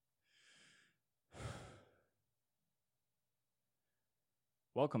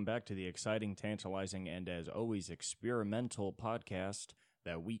Welcome back to the exciting, tantalizing, and as always, experimental podcast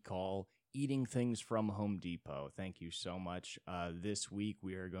that we call Eating Things from Home Depot. Thank you so much. This week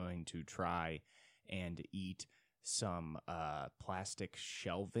we are going to try and eat some plastic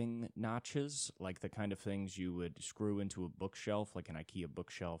shelving notches, like the kind of things you would screw into a bookshelf, like an IKEA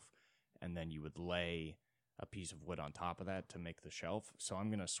bookshelf, and then you would lay a piece of wood on top of that to make the shelf. So I'm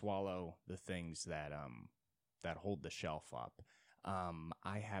going to swallow the things that hold the shelf up.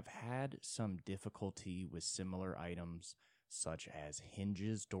 I have had some difficulty with similar items such as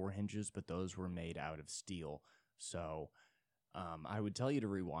hinges, door hinges, but those were made out of steel. So I would tell you to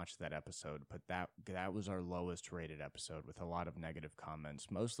rewatch that episode, but that was our lowest rated episode with a lot of negative comments,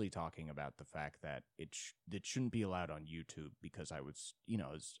 mostly talking about the fact that it shouldn't be allowed on YouTube because I was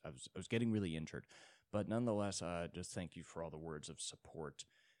getting really injured. But nonetheless, just thank you for all the words of support,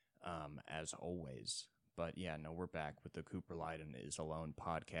 as always. But yeah, no, we're back with the Cooper Lyden is Alone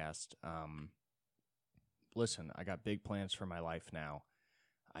podcast. Listen, I got big plans for my life now.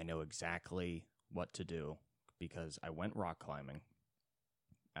 I know exactly what to do because I went rock climbing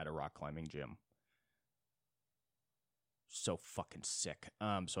at a rock climbing gym. So fucking sick.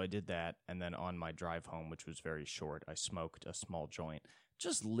 So I did that, and then on my drive home, which was very short, I smoked a small joint,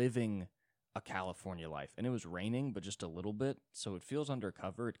 just living a California life. And it was raining, but just a little bit, so it feels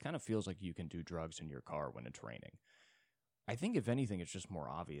undercover. It kind of feels like you can do drugs in your car when it's raining. I think if anything, it's just more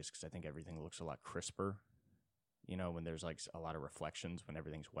obvious because I think everything looks a lot crisper, when there's like a lot of reflections when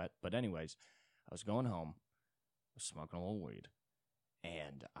everything's wet. But anyways, I was going home, I was smoking a little weed,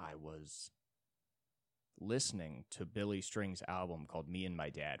 and I was listening to Billy String's album called Me and My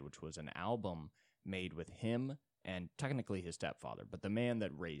Dad, which was an album made with him and technically his stepfather, but the man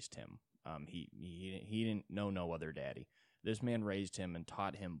that raised him. He didn't know no other daddy. This man raised him and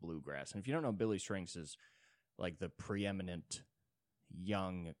taught him bluegrass. And if you don't know, Billy Strings is like the preeminent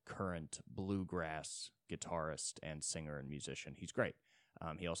young current bluegrass guitarist and singer and musician. He's great.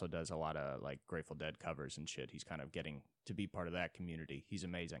 He also does a lot of like Grateful Dead covers and shit. He's kind of getting to be part of that community. He's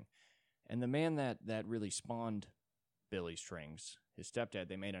amazing. And the man that really spawned Billy Strings, his stepdad,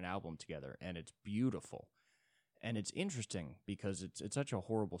 they made an album together, and it's beautiful. And it's interesting because it's such a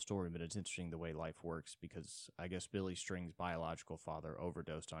horrible story, but it's interesting the way life works because I guess Billy String's biological father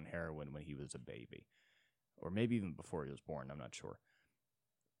overdosed on heroin when he was a baby. Or maybe even before he was born, I'm not sure.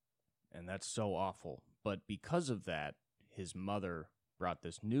 And that's so awful. But because of that, his mother brought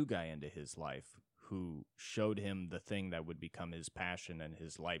this new guy into his life who showed him the thing that would become his passion and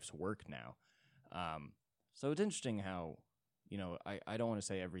his life's work now. So it's interesting how... I don't want to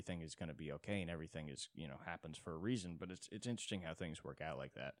say everything is going to be okay and everything is, happens for a reason, but it's interesting how things work out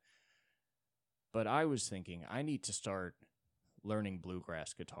like that. But I was thinking I need to start learning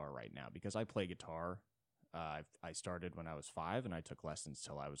bluegrass guitar right now because I play guitar. I started when I was 5 and I took lessons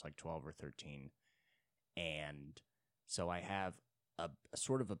till I was like 12 or 13. And so I have a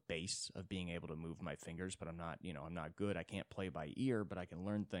sort of a base of being able to move my fingers, but I'm not good. I can't play by ear, but I can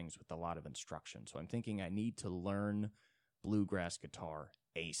learn things with a lot of instruction. So I'm thinking I need to learn bluegrass guitar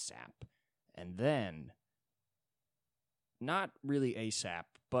ASAP. And then, not really ASAP,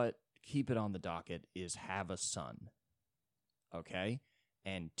 but keep it on the docket, is have a son. Okay?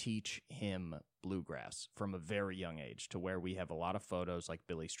 And teach him bluegrass from a very young age to where we have a lot of photos like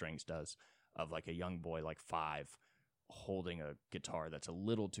Billy Strings does of like a young boy like 5 holding a guitar that's a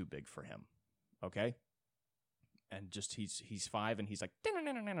little too big for him. Okay? And just he's 5 and he's like,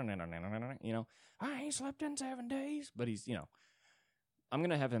 I ain't slept in 7 days. But he's, I'm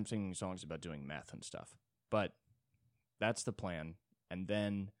going to have him singing songs about doing meth and stuff. But that's the plan. And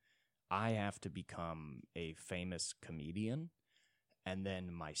then I have to become a famous comedian. And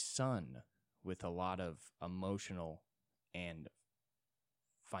then my son, with a lot of emotional and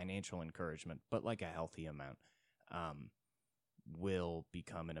financial encouragement, but like a healthy amount, will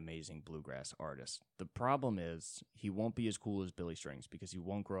become an amazing bluegrass artist. The problem is he won't be as cool as Billy Strings because he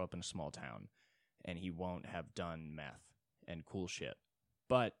won't grow up in a small town and he won't have done meth and cool shit.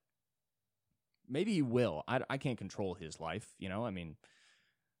 But maybe he will. I can't control his life,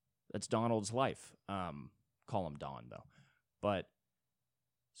 that's Donald's life. Call him Don, though. But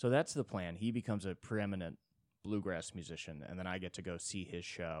so that's the plan. He becomes a preeminent bluegrass musician, and then I get to go see his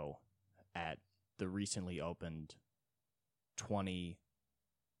show at the recently opened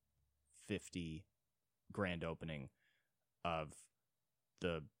 2050 grand opening of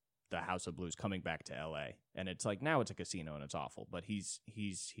the House of Blues coming back to LA. And it's like, now it's a casino and it's awful, but he's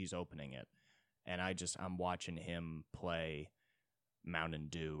opening it. And I'm watching him play Mountain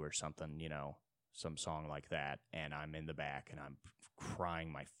Dew or something, some song like that. And I'm in the back and I'm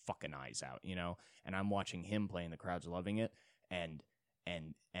crying my fucking eyes out, and I'm watching him play and the crowd's loving it. And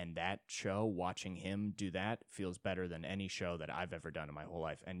And that show, watching him do that, feels better than any show that I've ever done in my whole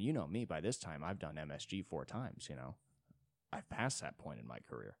life. And you know me, by this time, I've done MSG 4 times, you know. I've passed that point in my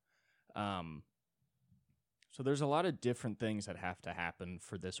career. So there's a lot of different things that have to happen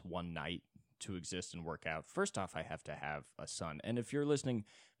for this one night to exist and work out. First off, I have to have a son. And if you're listening,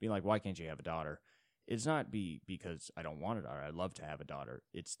 being like, why can't you have a daughter? It's not because I don't want a daughter. I'd love to have a daughter.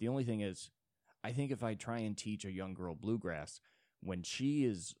 It's the only thing is, I think if I try and teach a young girl bluegrass, when she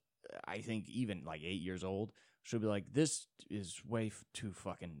is, I think, even like 8 years old, she'll be like, this is way too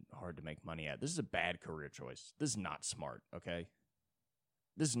fucking hard to make money at. This is a bad career choice. This is not smart, okay?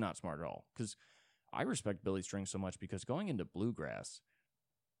 This is not smart at all. Because I respect Billy Strings so much because going into bluegrass,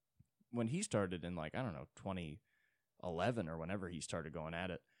 when he started in 2011 or whenever he started going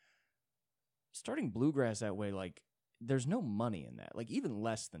at it, starting bluegrass that way, there's no money in that, even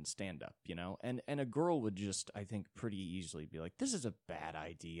less than stand-up, you know? And a girl would just, I think, pretty easily be like, this is a bad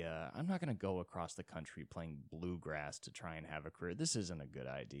idea. I'm not going to go across the country playing bluegrass to try and have a career. This isn't a good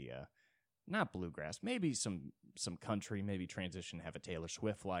idea. Not bluegrass. Maybe some country, maybe transition, have a Taylor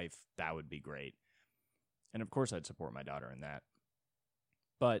Swift life. That would be great. And, of course, I'd support my daughter in that.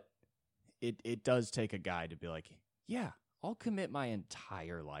 But it does take a guy to be like, yeah, I'll commit my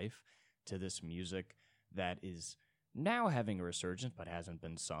entire life to this music that is now having a resurgence but hasn't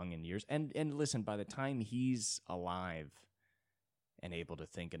been sung in years. And listen, by the time he's alive and able to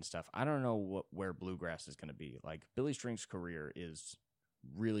think and stuff, I don't know where bluegrass is going to be. Billy Strings' career is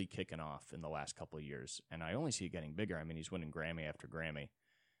really kicking off in the last couple of years, and I only see it getting bigger. I mean, he's winning Grammy after Grammy,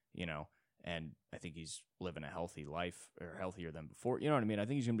 you know, and I think he's living a healthy life, or healthier than before. You know what I mean? I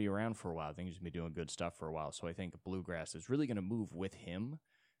think he's going to be around for a while. I think he's going to be doing good stuff for a while. So I think bluegrass is really going to move with him,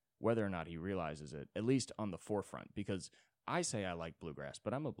 whether or not he realizes it, at least on the forefront. Because I say I like bluegrass,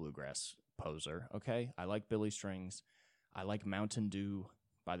 but I'm a bluegrass poser, okay? I like Billy Strings. I like Mountain Dew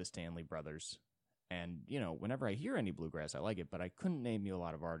by the Stanley Brothers. And, you know, whenever I hear any bluegrass, I like it, but I couldn't name you a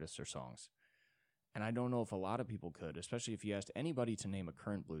lot of artists or songs. And I don't know if a lot of people could, especially if you asked anybody to name a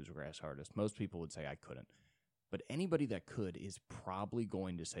current bluegrass artist. Most people would say I couldn't. But anybody that could is probably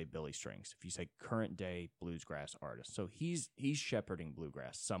going to say Billy Strings, if you say current day bluegrass artist. So he's shepherding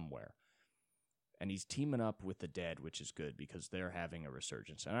bluegrass somewhere. And he's teaming up with the Dead, which is good because they're having a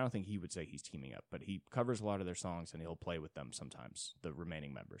resurgence. And I don't think he would say he's teaming up, but he covers a lot of their songs and he'll play with them sometimes, the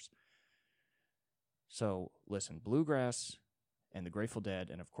remaining members. So listen, bluegrass and the Grateful Dead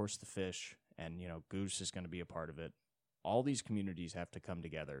and, of course, the Fish, and, you know, Goose is going to be a part of it. All these communities have to come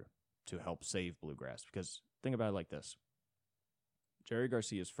together to help save bluegrass. Because think about it like this. Jerry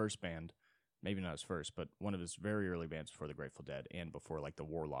Garcia's first band, maybe not his first, but one of his very early bands before the Grateful Dead and before the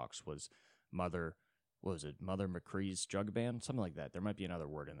Warlocks was Mother McCree's Jug Band? Something like that. There might be another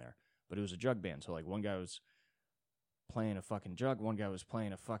word in there. But it was a jug band. So one guy was playing a fucking jug, one guy was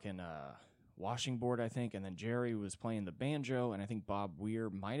playing a fucking washing board, I think, and then Jerry was playing the banjo, and I think Bob Weir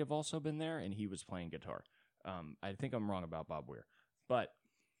might have also been there, and he was playing guitar. I think I'm wrong about Bob Weir. But,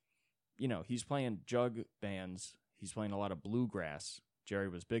 you know, he's playing jug bands. He's playing a lot of bluegrass. Jerry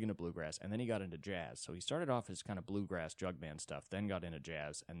was big into bluegrass, and then he got into jazz. So he started off as kind of bluegrass jug band stuff, then got into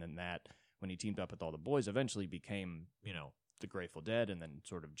jazz, and then that, when he teamed up with all the boys, eventually became, you know, the Grateful Dead and then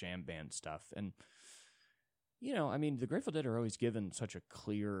sort of jam band stuff. And, you know, I mean, the Grateful Dead are always given such a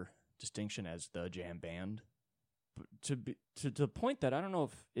clear distinction as the jam band, but to the point that I don't know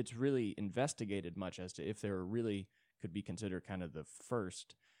if it's really investigated much as to if they really could be considered kind of the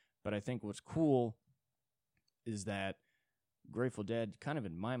first. But I think what's cool is that Grateful Dead, kind of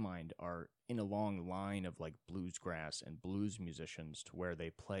in my mind, are in a long line of bluesgrass and blues musicians to where they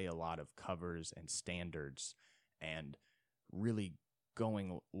play a lot of covers and standards, and really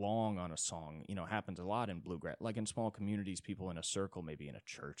going long on a song, you know, happens a lot in bluegrass. In small communities, people in a circle, maybe in a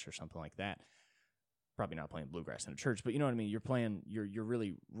church or something like that. Probably not playing bluegrass in a church, but you know what I mean? You're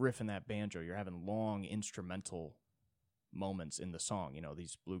really riffing that banjo. You're having long instrumental moments in the song. You know,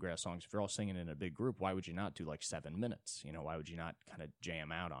 these bluegrass songs, if you're all singing in a big group, why would you not do 7 minutes? You know, why would you not kind of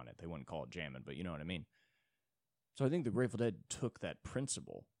jam out on it? They wouldn't call it jamming, but you know what I mean? So I think the Grateful Dead took that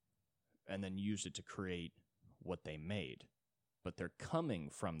principle and then used it to create what they made. But they're coming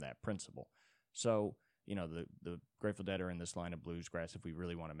from that principle. So, you know, the Grateful Dead are in this line of bluesgrass, if we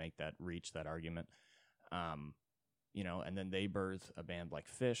really want to reach that argument. You know, and then they birth a band like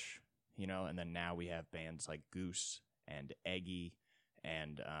Fish, you know, and then now we have bands like Goose and Eggy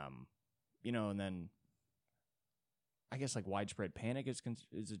and, you know, and then I guess Widespread Panic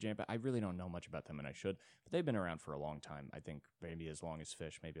is a jam band. I really don't know much about them, and I should, but they've been around for a long time. I think maybe as long as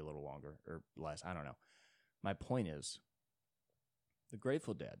Fish, maybe a little longer or less. I don't know. My point is, the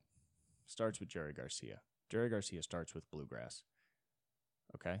Grateful Dead starts with Jerry Garcia. Jerry Garcia starts with bluegrass.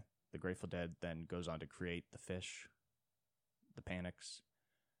 okay? The Grateful Dead then goes on to create the Fish, the Panics,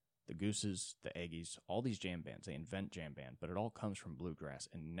 the Gooses, the Aggies, all these jam bands. They invent jam band, but it all comes from bluegrass.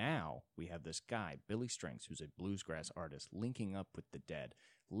 And now we have this guy, Billy Strings, who's a bluegrass artist, linking up with the Dead,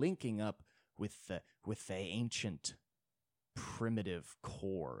 linking up with the ancient, primitive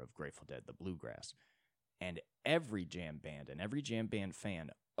core of Grateful Dead, the bluegrass. And every jam band and every jam band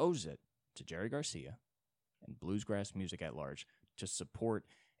fan owes it to Jerry Garcia and bluegrass music at large to support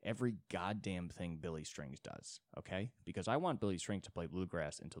every goddamn thing Billy Strings does, okay? Because I want Billy Strings to play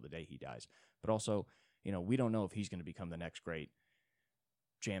bluegrass until the day he dies. But also, we don't know if he's going to become the next great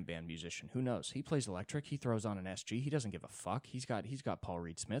jam band musician. Who knows? He plays electric. He throws on an SG. He doesn't give a fuck. He's got Paul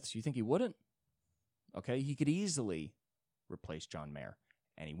Reed Smiths. You think he wouldn't? Okay? He could easily replace John Mayer,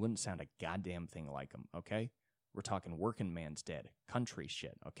 and he wouldn't sound a goddamn thing like him, okay? We're talking Working Man's Dead, country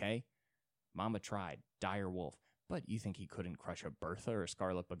shit, okay? Mama Tried, Dire Wolf. But you think he couldn't crush a Bertha or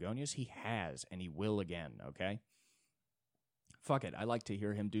Scarlet Begonias? He has, and he will again, okay? Fuck it. I like to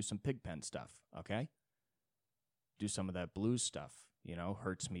hear him do some Pigpen stuff, okay? Do some of that blues stuff,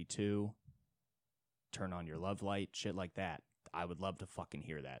 Hurts Me Too, Turn On Your Love Light, shit like that. I would love to fucking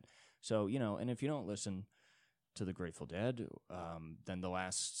hear that. So, and if you don't listen to the Grateful Dead, then the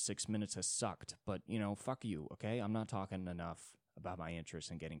last 6 minutes has sucked. But, fuck you, okay? I'm not talking enough about my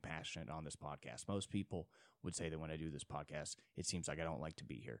interest in getting passionate on this podcast. Most people would say that when I do this podcast, it seems like I don't like to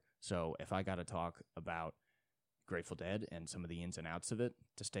be here. So if I got to talk about Grateful Dead and some of the ins and outs of it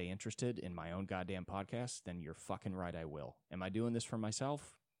to stay interested in my own goddamn podcast, then you're fucking right, I will. Am I doing this for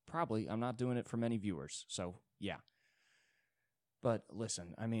myself? Probably. I'm not doing it for many viewers. So, yeah. But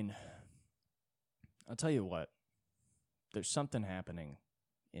listen, I'll tell you what. There's something happening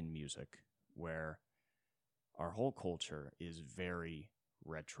in music where our whole culture is very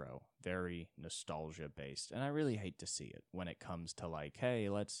retro, very nostalgia-based, and I really hate to see it when it comes to like, hey,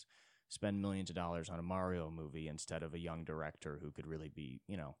 let's spend millions of dollars on a Mario movie instead of a young director who could really be,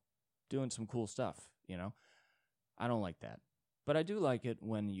 doing some cool stuff, I don't like that. But I do like it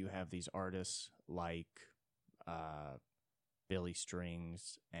when you have these artists like Billy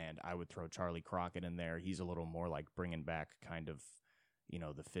Strings, and I would throw Charlie Crockett in there. He's a little more like bringing back kind of,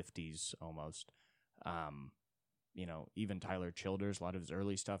 the 50s almost. Even Tyler Childers, a lot of his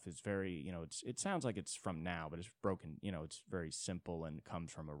early stuff is very, it sounds like it's from now, but it's broken, it's very simple and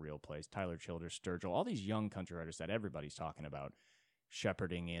comes from a real place. Tyler Childers, Sturgill, all these young country artists that everybody's talking about,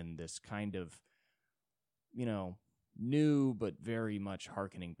 shepherding in this kind of, new but very much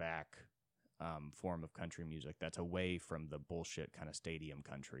hearkening back form of country music that's away from the bullshit kind of stadium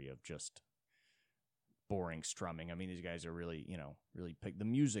country of just boring strumming. These guys are really, really pick. The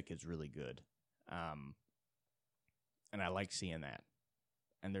music is really good. And I like seeing that.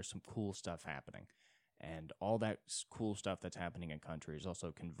 And there's some cool stuff happening. And all that cool stuff that's happening in country is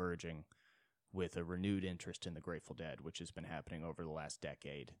also converging with a renewed interest in the Grateful Dead, which has been happening over the last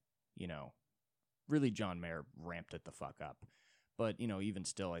decade. Really John Mayer ramped it the fuck up. But, even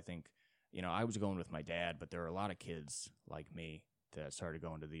still, I think, I was going with my dad, but there are a lot of kids like me that started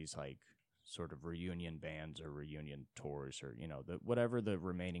going to these, like, sort of reunion bands or reunion tours or, whatever the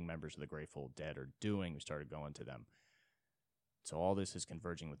remaining members of the Grateful Dead are doing, we started going to them. So all this is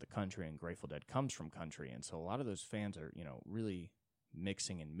converging with the country, and Grateful Dead comes from country. And so a lot of those fans are, really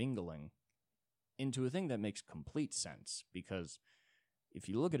mixing and mingling into a thing that makes complete sense. Because if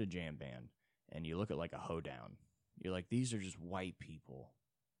you look at a jam band and you look at like a hoedown, you're like, these are just white people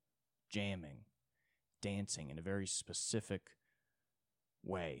jamming, dancing in a very specific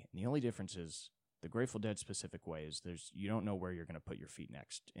way. And the only difference is the Grateful Dead specific way is you don't know where you're going to put your feet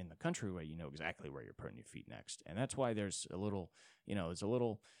next. In the country way, you know exactly where you're putting your feet next. And that's why there's a little, there's a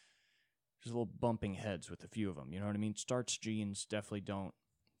little bumping heads with a few of them. You know what I mean? Starched jeans definitely don't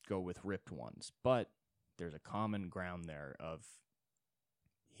go with ripped ones. But there's a common ground there of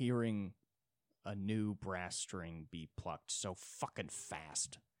hearing a new brass string be plucked so fucking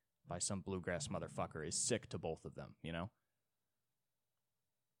fast by some bluegrass motherfucker is sick to both of them,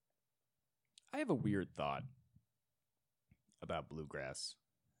 I have a weird thought about bluegrass.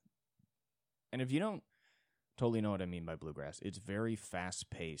 And if you don't totally know what I mean by bluegrass, it's very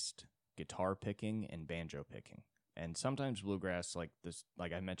fast-paced guitar picking and banjo picking. And sometimes bluegrass, like this,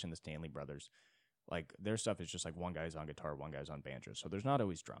 like I mentioned the Stanley Brothers, like their stuff is just like one guy's on guitar, one guy's on banjo. So there's not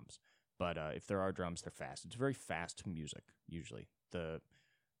always drums. But if there are drums, they're fast. It's very fast music, usually. The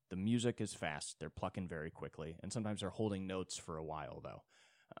music is fast. They're plucking very quickly. And sometimes they're holding notes for a while, though.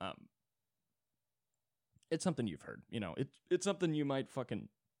 It's something you've heard, it's something you might fucking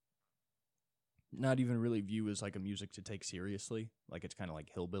not even really view as like a music to take seriously. Like it's kind of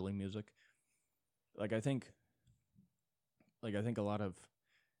like hillbilly music. I think a lot of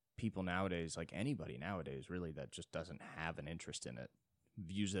people nowadays, like anybody nowadays, really, that just doesn't have an interest in it,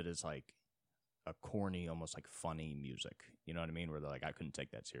 views it as like a corny, almost like funny music. You know what I mean? Where they're like, I couldn't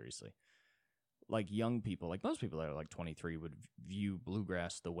take that seriously. Like young people, like most people that are like 23 would view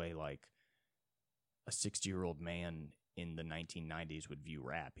bluegrass the way like a 60-year-old man in the 1990s would view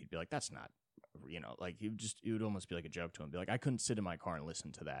rap. He'd be like, that's not, like it would almost be like a joke to him. Be like, I couldn't sit in my car and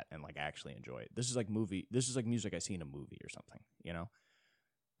listen to that and like actually enjoy it. This is like music I see in a movie or something,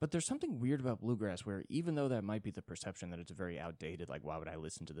 But there's something weird about bluegrass where even though that might be the perception that it's very outdated, like why would I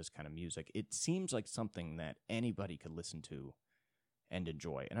listen to this kind of music? It seems like something that anybody could listen to and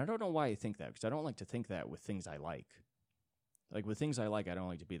enjoy. And I don't know why I think that, because I don't like to think that with things I like. Like with things I like, I don't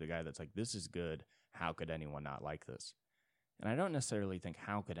like to be the guy that's like, this is good. How could anyone not like this? And I don't necessarily think,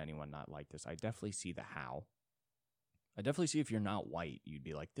 how could anyone not like this? I definitely see the how. I definitely see if you're not white, you'd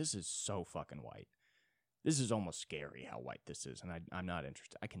be like, this is so fucking white. This is almost scary how white this is, and I'm not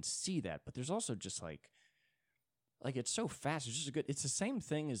interested. I can see that, but there's also just like it's so fast. It's just it's the same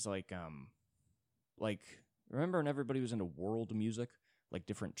thing as like remember when everybody was into world music, like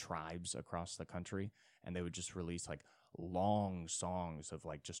different tribes across the country, and they would just release like long songs of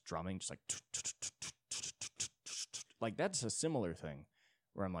like just drumming, just like that's a similar thing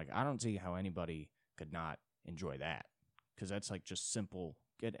where I'm like, I don't see how anybody could not enjoy that, because that's like just simple.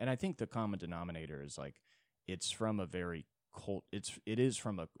 And I think the common denominator is like it's from a very it is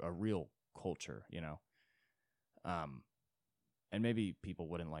from a real culture, and maybe people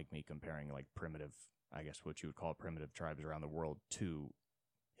wouldn't like me comparing like primitive, I guess what you would call primitive tribes around the world to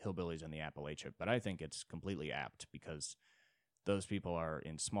hillbillies in the Appalachia, but I think it's completely apt because those people are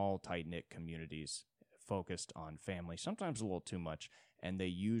in small, tight-knit communities focused on family, sometimes a little too much, and they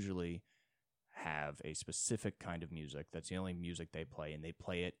usually have a specific kind of music. That's the only music they play, and they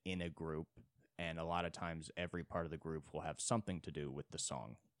play it in a group, and a lot of times every part of the group will have something to do with the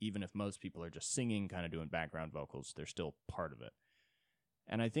song. Even if most people are just singing, kind of doing background vocals, they're still part of it.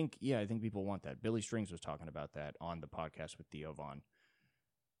 And I think people want that. Billy Strings was talking about that on the podcast with Theo Vaughn.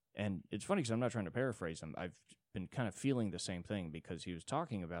 And it's funny because I'm not trying to paraphrase him. I've been kind of feeling the same thing because he was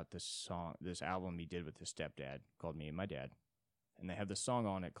talking about this album he did with his stepdad called Me and My Dad. And they have this song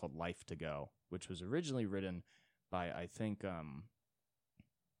on it called Life to Go, which was originally written by, I think,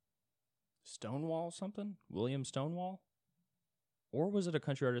 Stonewall something? William Stonewall? Or was it a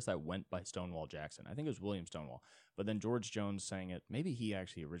country artist that went by Stonewall Jackson? I think it was William Stonewall. But then George Jones sang it. Maybe he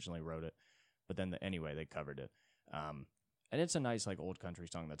actually originally wrote it. But then, anyway, they covered it. And it's a nice, like, old country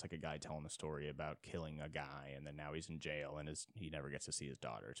song that's like a guy telling a story about killing a guy, and then now he's in jail, and he never gets to see his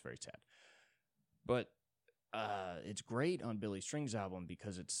daughter. It's very sad. But it's great on Billy Strings' album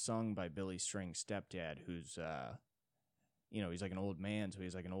because it's sung by Billy Strings' stepdad, who's, he's like an old man, so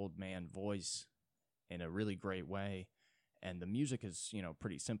he's like an old man voice in a really great way. And the music is,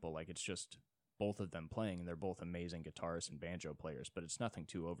 pretty simple. Like, it's just both of them playing, and they're both amazing guitarists and banjo players, but it's nothing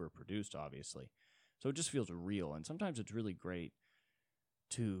too overproduced, obviously. So it just feels real, and sometimes it's really great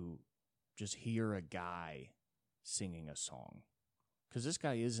to just hear a guy singing a song. Because this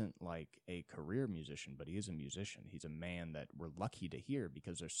guy isn't like a career musician, but he is a musician. He's a man that we're lucky to hear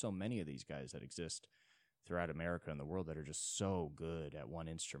because there's so many of these guys that exist throughout America and the world that are just so good at one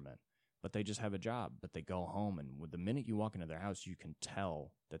instrument. But they just have a job, but they go home, and the minute you walk into their house, you can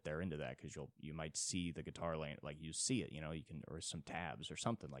tell that they're into that because you might see the guitar laying, like you see it, you can, or some tabs or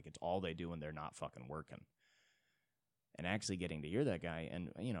something, like it's all they do and they're not fucking working. And actually getting to hear that guy, and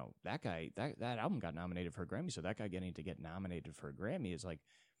that guy, that album got nominated for a Grammy, so that guy getting to get nominated for a Grammy is like,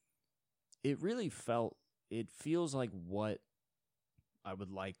 it feels like what I would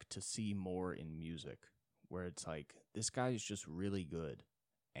like to see more in music, where it's like, this guy is just really good,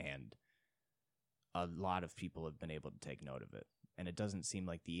 and a lot of people have been able to take note of it. And it doesn't seem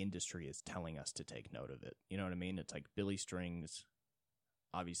like the industry is telling us to take note of it. You know what I mean? It's like Billy Strings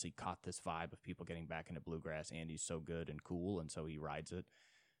obviously caught this vibe of people getting back into bluegrass, and he's so good and cool, and so he rides it.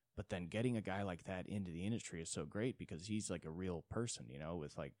 But then getting a guy like that into the industry is so great because he's like a real person,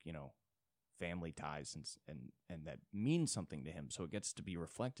 with like, family ties and that means something to him. So it gets to be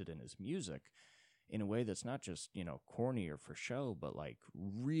reflected in his music in a way that's not just, corny or for show, but like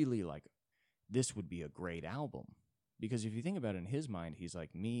really like, this would be a great album. Because if you think about it, in his mind, he's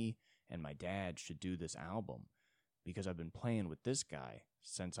like, me and my dad should do this album because I've been playing with this guy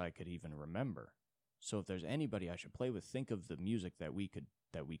since I could even remember. So if there's anybody I should play with, think of the music that we could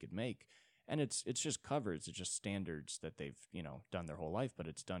make. And it's just covers, it's just standards that they've, done their whole life, but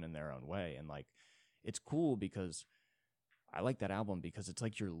it's done in their own way. And like, it's cool because I like that album because it's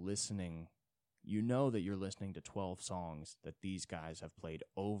like you're listening. That you're listening to 12 songs that these guys have played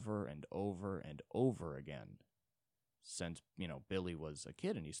over and over and over again. since, Billy was a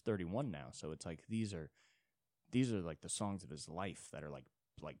kid, and he's 31 now. So it's like these are like the songs of his life that are like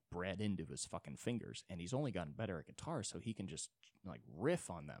bred into his fucking fingers, and he's only gotten better at guitar, so he can just like riff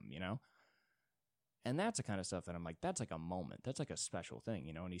on them, And that's the kind of stuff that I'm like, that's like a moment. That's like a special thing,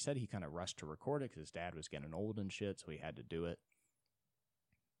 And he said he kind of rushed to record it because his dad was getting old and shit, so he had to do it.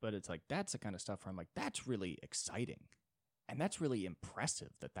 But it's like, that's the kind of stuff where I'm like, that's really exciting. And that's really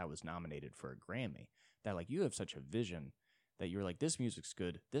impressive that was nominated for a Grammy. That, like, you have such a vision that you're like, this music's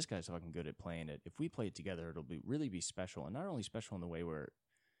good. This guy's fucking good at playing it. If we play it together, it'll really be special. And not only special in the way where,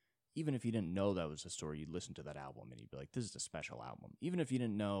 even if you didn't know that was a story, you'd listen to that album and you'd be like, this is a special album. Even if you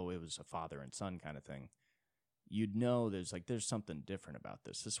didn't know it was a father and son kind of thing, you'd know there's something different about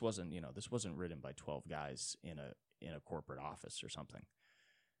this. This wasn't written by 12 guys in a corporate office or something.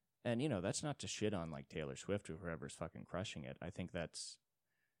 And, that's not to shit on, like, Taylor Swift or whoever's fucking crushing it. I think that's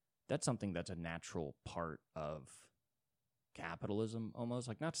something that's a natural part of capitalism, almost.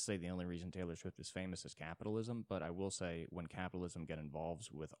 Like, not to say the only reason Taylor Swift is famous is capitalism, but I will say when capitalism gets involved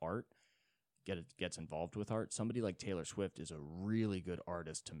with art, somebody like Taylor Swift is a really good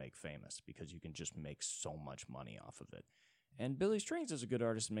artist to make famous because you can just make so much money off of it. And Billy Strings is a good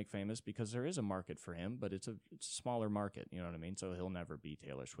artist to make famous because there is a market for him, but it's a smaller market, you know what I mean? So he'll never be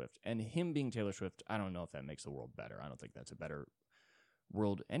Taylor Swift. And him being Taylor Swift, I don't know if that makes the world better. I don't think that's a better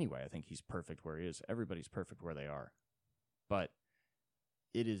world anyway. I think he's perfect where he is. Everybody's perfect where they are. But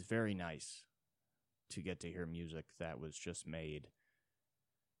it is very nice to get to hear music that was just made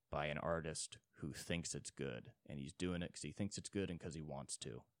by an artist who thinks it's good. And he's doing it because he thinks it's good and because he wants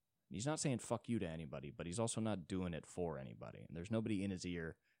to. He's not saying fuck you to anybody, but he's also not doing it for anybody. And there's nobody in his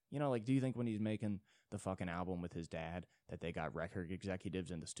ear. Like, do you think when he's making the fucking album with his dad that they got record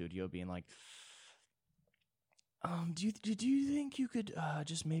executives in the studio being like, do you think you could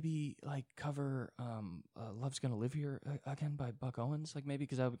just maybe, like, cover Love's Gonna Live Here again by Buck Owens? Like, maybe,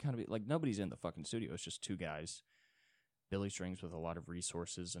 because I would kind of be, like, nobody's in the fucking studio. It's just two guys. Billy Strings with a lot of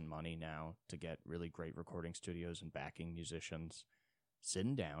resources and money now to get really great recording studios and backing musicians,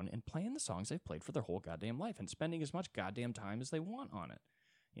 sitting down and playing the songs they've played for their whole goddamn life and spending as much goddamn time as they want on it,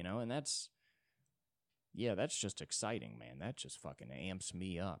 and that's just exciting, man. That just fucking amps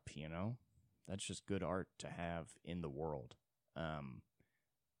me up, That's just good art to have in the world. And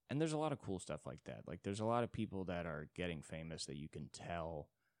there's a lot of cool stuff like that. Like, there's a lot of people that are getting famous that you can tell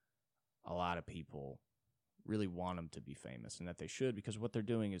a lot of people really want them to be famous and that they should because what they're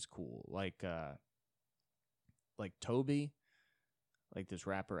doing is cool. Like Toby, like this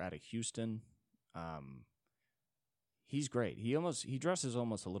rapper out of Houston, he's great. He dresses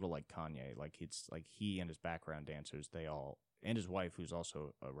almost a little like Kanye. Like, it's like he and his background dancers, and his wife, who's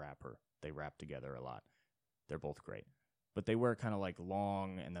also a rapper, they rap together a lot. They're both great. But they wear kind of like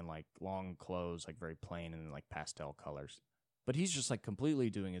long clothes, like very plain and then like pastel colors. But he's just like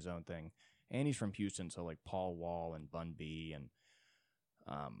completely doing his own thing. And he's from Houston, so like Paul Wall and Bun B and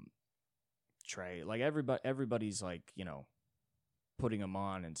Trey, like everybody's like, putting him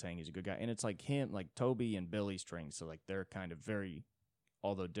on and saying he's a good guy. And it's like him, like Toby and Billy Strings. So like they're kind of very,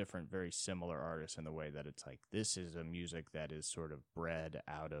 although different, very similar artists in the way that it's like this is a music that is sort of bred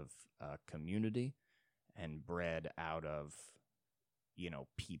out of community and bred out of,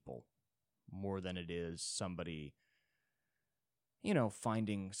 people more than it is somebody,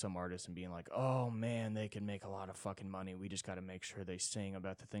 finding some artist and being like, oh man, they can make a lot of fucking money. We just got to make sure they sing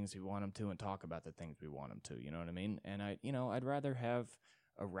about the things we want them to and talk about the things we want them to. You know what I mean? And I'd rather have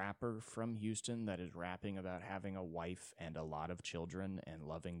a rapper from Houston that is rapping about having a wife and a lot of children and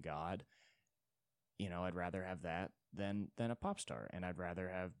loving God. I'd rather have that than a pop star. And I'd rather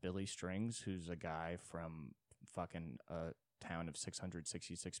have Billy Strings, who's a guy from fucking a town of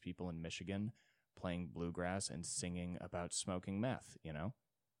 666 people in Michigan, playing bluegrass and singing about smoking meth,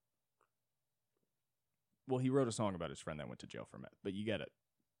 Well, he wrote a song about his friend that went to jail for meth, but you get it.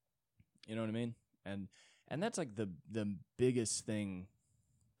 You know what I mean? And that's like the biggest thing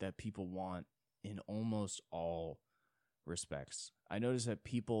that people want in almost all respects. I notice that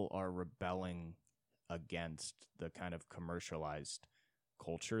people are rebelling against the kind of commercialized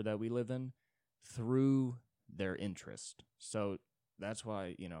culture that we live in through their interest. So that's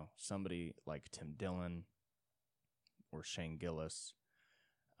why, somebody like Tim Dillon or Shane Gillis,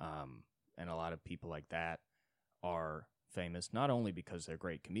 and a lot of people like that are famous, not only because they're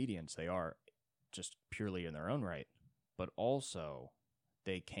great comedians, they are just purely in their own right, but also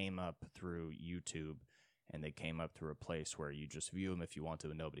they came up through YouTube and they came up through a place where you just view them if you want to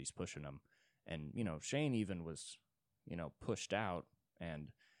and nobody's pushing them. And, Shane even was, pushed out, and,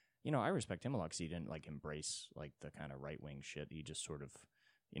 I respect him a lot because he didn't, like, embrace, like, the kind of right-wing shit. He just sort of,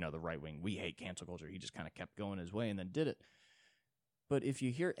 the right wing, we hate cancel culture. He just kind of kept going his way and then did it. But if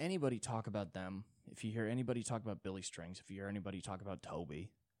you hear anybody talk about them, if you hear anybody talk about Billy Strings, if you hear anybody talk about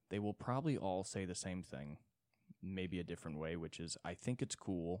Toby, they will probably all say the same thing, maybe a different way, which is, I think it's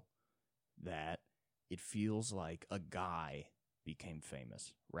cool that it feels like a guy became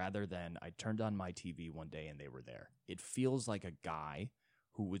famous rather than I turned on my TV one day and they were there. It feels like a guy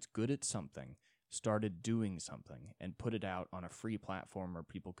who was good at something started doing something and put it out on a free platform where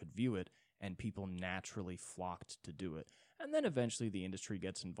people could view it, and people naturally flocked to do it. And then eventually the industry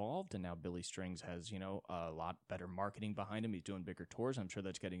gets involved, and now Billy Strings has, a lot better marketing behind him. He's doing bigger tours. I'm sure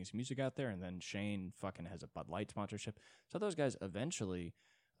that's getting his music out there. And then Shane fucking has a Bud Light sponsorship. So those guys eventually,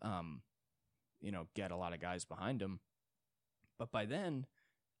 get a lot of guys behind him. But by then,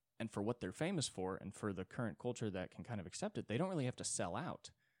 and for what they're famous for, and for the current culture that can kind of accept it, they don't really have to sell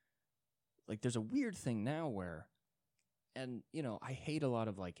out. Like, there's a weird thing now where, and, I hate a lot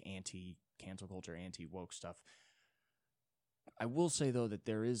of, like, anti-cancel culture, anti-woke stuff. I will say, though, that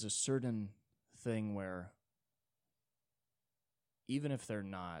there is a certain thing where even if they're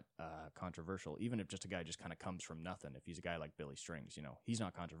not controversial, even if just a guy just kind of comes from nothing, if he's a guy like Billy Strings, he's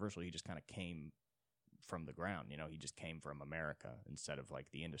not controversial. He just kind of came from the ground. He just came from America instead of,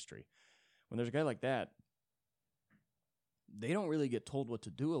 like, the industry. When there's a guy like that, they don't really get told what to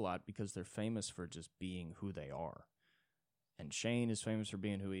do a lot because they're famous for just being who they are. And Shane is famous for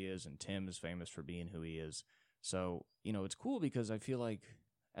being who he is, and Tim is famous for being who he is. So, it's cool because I feel like,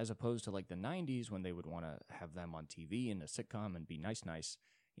 as opposed to like the 90s when they would want to have them on TV in a sitcom and be nice,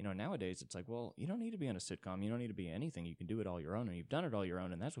 nowadays it's like, well, you don't need to be on a sitcom. You don't need to be anything. You can do it all your own, and you've done it all your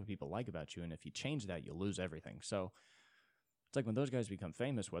own, and that's what people like about you. And if you change that, you'll lose everything. So it's like when those guys become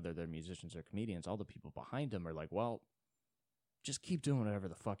famous, whether they're musicians or comedians, all the people behind them are like, well, just keep doing whatever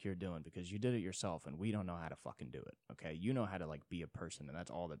the fuck you're doing because you did it yourself and we don't know how to fucking do it, okay? You know how to, like, be a person, and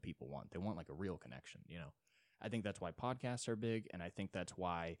that's all that people want. They want, like, a real connection, I think that's why podcasts are big, and I think that's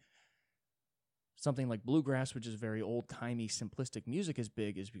why something like Bluegrass, which is very old-timey, simplistic music, is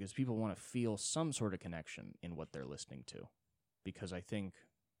big, is because people want to feel some sort of connection in what they're listening to. Because I think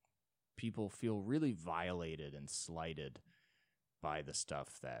people feel really violated and slighted by the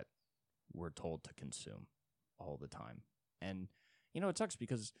stuff that we're told to consume all the time. And, it sucks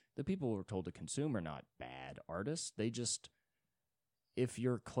because the people we're told to consume are not bad artists. They just, if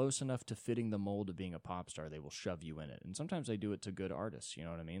you're close enough to fitting the mold of being a pop star, they will shove you in it. And sometimes they do it to good artists, you know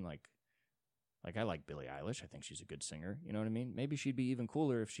what I mean? Like I like Billie Eilish. I think she's a good singer, you know what I mean? Maybe she'd be even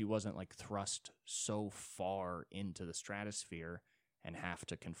cooler if she wasn't, like, thrust so far into the stratosphere and have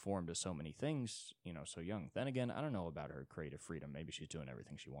to conform to so many things, so young. Then again, I don't know about her creative freedom. Maybe she's doing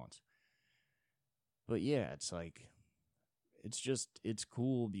everything she wants. But yeah, it's like, it's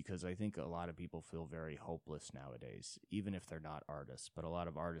cool because I think a lot of people feel very hopeless nowadays, even if they're not artists. But a lot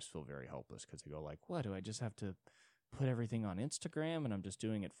of artists feel very hopeless because they go like, what, do I just have to put everything on Instagram and I'm just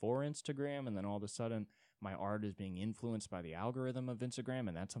doing it for Instagram? And then all of a sudden my art is being influenced by the algorithm of Instagram,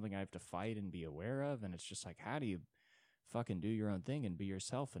 and that's something I have to fight and be aware of. And it's just like, how do you fucking do your own thing and be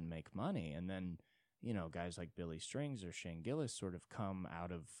yourself and make money? And then, guys like Billy Strings or Shane Gillis sort of come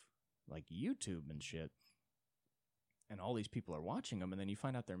out of, like, YouTube and shit, and all these people are watching them, and then you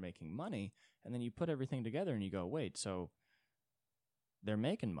find out they're making money, and then you put everything together and you go, wait, so they're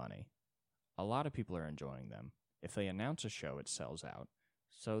making money. A lot of people are enjoying them. If they announce a show, it sells out.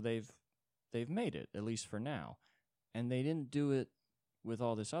 So they've made it, at least for now. And they didn't do it with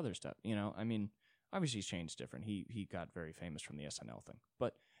all this other stuff. I mean, obviously Shane's different. He got very famous from the SNL thing.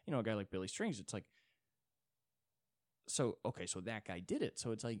 But, a guy like Billy Strings, it's like, so that guy did it.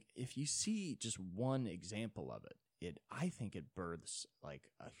 So it's like, if you see just one example of it, I think it births, like,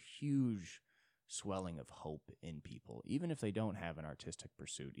 a huge swelling of hope in people, even if they don't have an artistic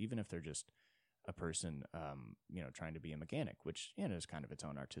pursuit, even if they're just a person, trying to be a mechanic, which, is kind of its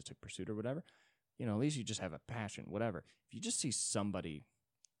own artistic pursuit or whatever. At least you just have a passion, whatever. If you just see somebody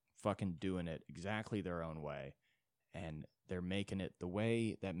fucking doing it exactly their own way, and they're making it the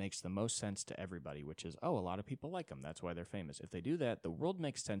way that makes the most sense to everybody, which is, oh, a lot of people like them, that's why they're famous. If they do that, the world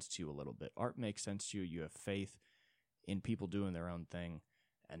makes sense to you a little bit. Art makes sense to you. You have faith in people doing their own thing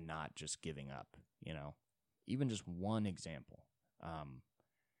and not just giving up, even just one example.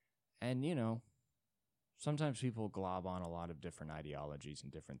 And, sometimes people glob on a lot of different ideologies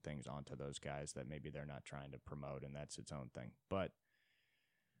and different things onto those guys that maybe they're not trying to promote, and that's its own thing. But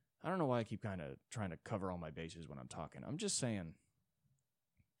I don't know why I keep kind of trying to cover all my bases when I'm talking. I'm just saying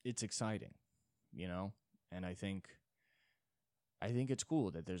it's exciting, and I think it's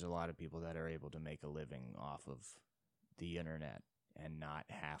cool that there's a lot of people that are able to make a living off of the internet and not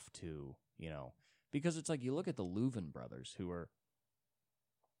have to, because it's like, you look at the Lyden brothers, who are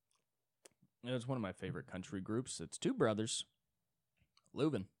It's one of my favorite country groups. It's two brothers,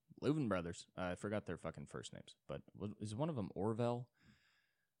 Leuven brothers. I forgot their fucking first names, but is one of them Orville?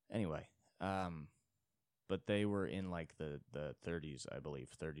 Anyway, but they were in like the 30s, I believe,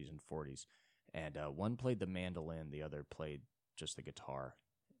 30s and 40s, and one played the mandolin, the other played just the guitar.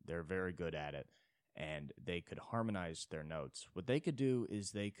 They're very good at it, and they could harmonize their notes. What they could do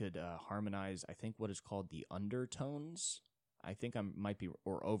is they could harmonize, I think, what is called the undertones. I think I might be,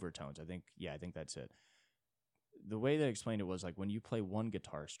 or overtones. I think that's it. The way they explained it was like when you play one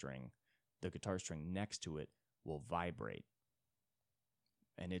guitar string, the guitar string next to it will vibrate.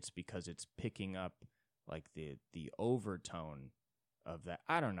 And it's because it's picking up like the overtone of that.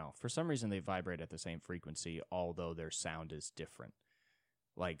 I don't know. For some reason, they vibrate at the same frequency, although their sound is different.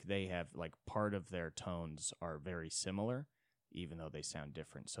 Like they have like part of their tones are very similar, even though they sound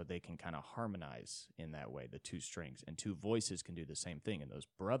different. So they can kind of harmonize in that way, the two strings. And two voices can do the same thing. And those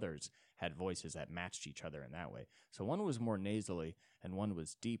brothers had voices that matched each other in that way. So one was more nasally and one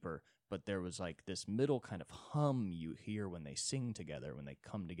was deeper, but there was like this middle kind of hum you hear when they sing together, when they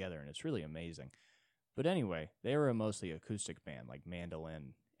come together, and it's really amazing. But anyway, they were a mostly acoustic band, like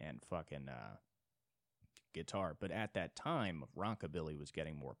mandolin and fucking guitar. But at that time, rockabilly was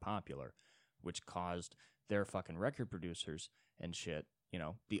getting more popular, which caused their fucking record producers and shit, you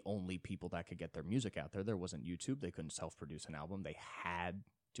know, the only people that could get their music out there. There wasn't YouTube. They couldn't self-produce an album. They had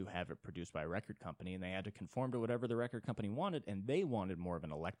to have it produced by a record company, and they had to conform to whatever the record company wanted, and they wanted more of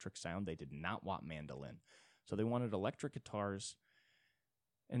an electric sound. They did not want mandolin. So they wanted electric guitars,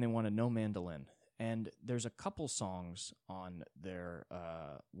 and they wanted no mandolin. And there's a couple songs on their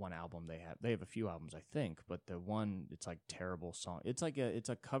one album they have. They have a few albums, I think, but the one, it's like terrible song. It's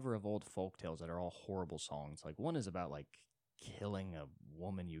a cover of old folk tales that are all horrible songs. Like one is about like killing a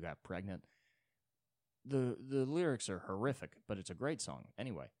woman you got pregnant. The lyrics are horrific, but it's a great song.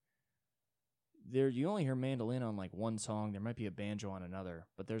 Anyway, there you only hear mandolin on like one song. There might be a banjo on another,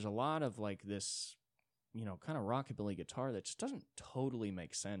 but there's a lot of like this, you know, kind of rockabilly guitar that just doesn't totally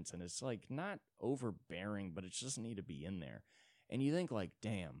make sense. And it's like not overbearing, but it just doesn't need to be in there. And you think like,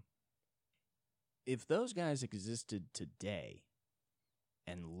 damn, if those guys existed today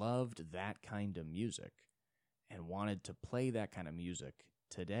and loved that kind of music and wanted to play that kind of music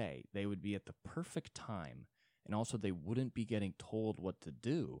today, they would be at the perfect time. And also they wouldn't be getting told what to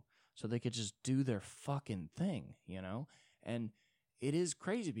do. So they could just do their fucking thing, you know? And it is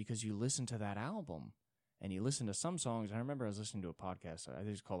crazy because you listen to that album and you listen to some songs. And I remember I was listening to a podcast. I think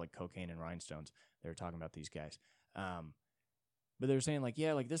it's called like Cocaine and Rhinestones. They were talking about these guys. But they were saying like,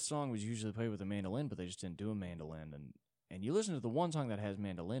 yeah, like this song was usually played with a mandolin, but they just didn't do a mandolin. And you listen to the one song that has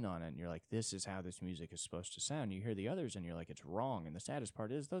mandolin on it, and you're like, this is how this music is supposed to sound. You hear the others, and you're like, it's wrong. And the saddest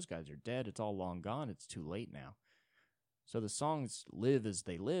part is those guys are dead. It's all long gone. It's too late now. So the songs live as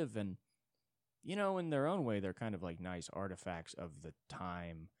they live, and, you know, in their own way, they're kind of like nice artifacts of the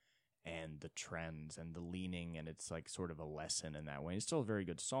time and the trends and the leaning, and it's like sort of a lesson in that way. It's still a very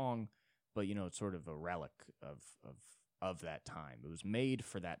good song, but, you know, it's sort of a relic of that time. It was made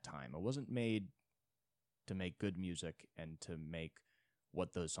for that time. It wasn't made to make good music and to make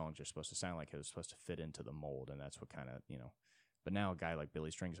what those songs are supposed to sound like. It was supposed to fit into the mold, and that's what kind of, you know. But now a guy like Billy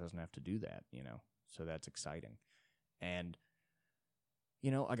Strings doesn't have to do that, you know, so that's exciting. And,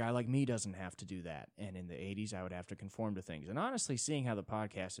 you know, a guy like me doesn't have to do that. And in the 80s, I would have to conform to things. And honestly, seeing how the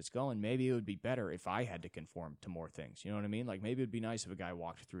podcast is going, maybe it would be better if I had to conform to more things. You know what I mean? Like, maybe it would be nice if a guy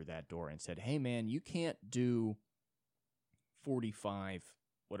walked through that door and said, hey, man, you can't do 45,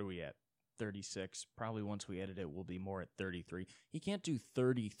 what are we at? 36. Probably once we edit it, we'll be more at 33. You can't do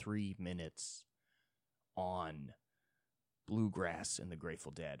 33 minutes on Bluegrass and the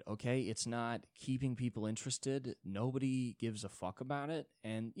Grateful Dead, okay? It's not keeping people interested. Nobody gives a fuck about it.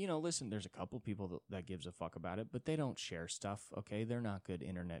 And, you know, listen, there's a couple people that gives a fuck about it, but they don't share stuff, okay? They're not good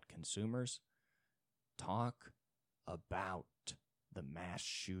internet consumers. Talk about the mass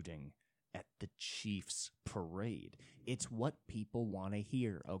shooting at the Chiefs parade. It's what people want to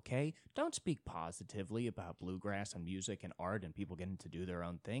hear, okay? Don't speak positively about bluegrass and music and art and people getting to do their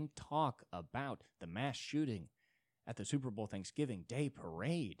own thing. Talk about the mass shooting at the Super Bowl Thanksgiving Day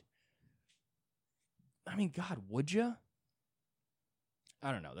parade. I mean, God, would you?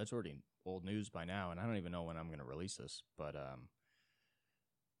 I don't know. That's already old news by now, and I don't even know when I'm going to release this. But, I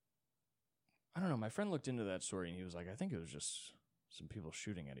don't know. My friend looked into that story, and he was like, I think it was just some people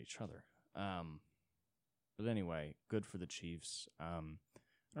shooting at each other. But anyway, good for the Chiefs. I don't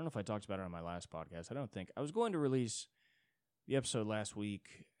know if I talked about it on my last podcast. I don't think. I was going to release the episode last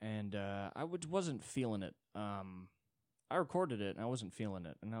week, and I wasn't feeling it. I recorded it, and I wasn't feeling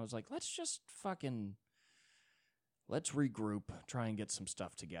it. And I was like, let's regroup, try and get some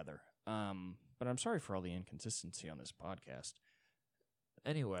stuff together. But I'm sorry for all the inconsistency on this podcast.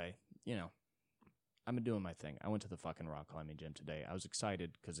 Anyway, I've been doing my thing. I went to the fucking rock climbing gym today. I was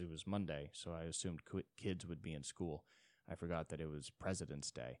excited because it was Monday, so I assumed kids would be in school. I forgot that it was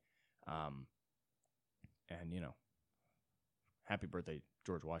President's Day. And, happy birthday,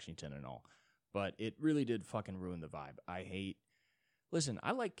 George Washington and all. But it really did fucking ruin the vibe. Listen,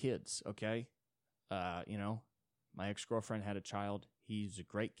 I like kids, okay? My ex-girlfriend had a child. He's a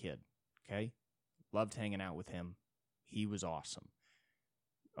great kid, okay? Loved hanging out with him. He was awesome.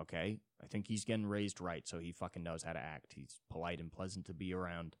 Okay, I think he's getting raised right, so he fucking knows how to act. He's polite and pleasant to be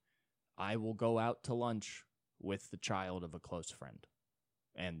around. I will go out to lunch with the child of a close friend,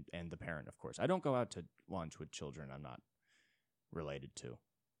 and the parent, of course. I don't go out to lunch with children I'm not related to.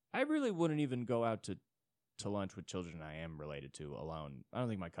 I really wouldn't even go out to lunch with children I am related to alone. I don't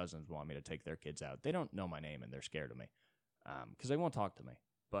think my cousins want me to take their kids out. They don't know my name, and they're scared of me because they won't talk to me.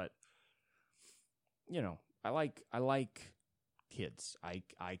 But, I like kids.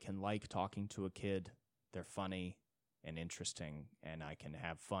 I can like talking to a kid. They're funny and interesting, and I can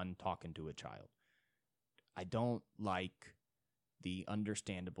have fun talking to a child. I don't like the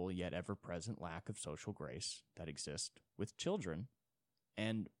understandable yet ever-present lack of social grace that exists with children.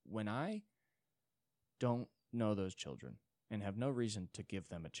 And when I don't know those children and have no reason to give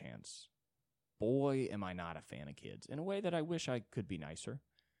them a chance, boy, am I not a fan of kids. In a way that I wish I could be nicer.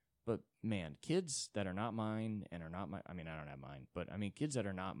 But, man, kids that are not mine and are not I don't have mine, but, kids that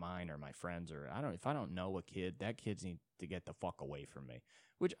are not mine or my friends or, if I don't know a kid, that kids need to get the fuck away from me.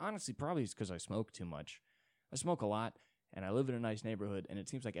 Which, honestly, probably is because I smoke too much. I smoke a lot, and I live in a nice neighborhood, and it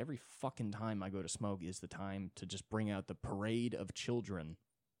seems like every fucking time I go to smoke is the time to just bring out the parade of children,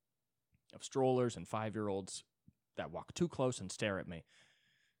 of strollers and 5-year-olds that walk too close and stare at me.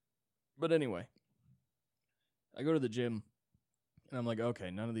 But anyway, I go to the gym. And I'm like,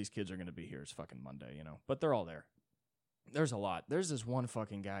 okay, none of these kids are going to be here. It's fucking Monday, But they're all there. There's a lot. There's this one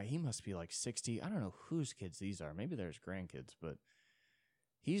fucking guy. He must be like 60. I don't know whose kids these are. Maybe there's grandkids. But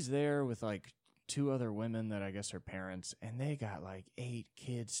he's there with like 2 other women that I guess are parents. And they got like 8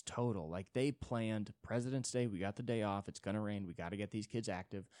 kids total. Like they planned President's Day. We got the day off. It's going to rain. We got to get these kids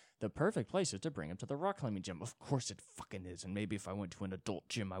active. The perfect place is to bring them to the rock climbing gym. Of course it fucking is. And maybe if I went to an adult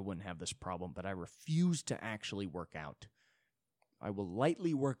gym, I wouldn't have this problem. But I refuse to actually work out. I will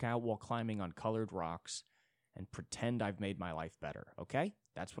lightly work out while climbing on colored rocks and pretend I've made my life better, okay?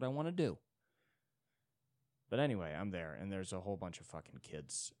 That's what I want to do. But anyway, I'm there, and there's a whole bunch of fucking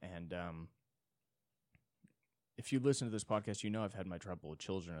kids. And if you listen to this podcast, I've had my trouble with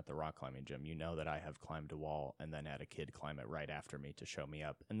children at the rock climbing gym. You know that I have climbed a wall and then had a kid climb it right after me to show me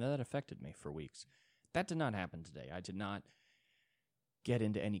up, and that affected me for weeks. That did not happen today. I did not get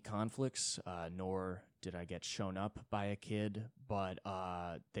into any conflicts, nor did I get shown up by a kid, but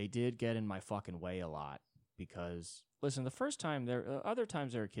they did get in my fucking way a lot because, listen, the first time other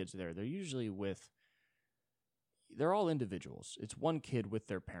times there are kids there, they're usually they're all individuals. It's one kid with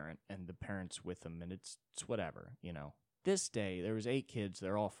their parent and the parents with them, and it's whatever, This day, there was 8 kids,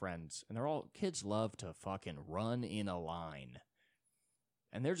 they're all friends, and kids love to fucking run in a line.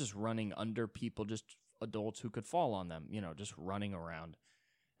 And they're just running under people, just adults who could fall on them, just running around.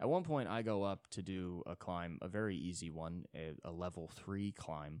 At one point, I go up to do a climb, a very easy one, a level 3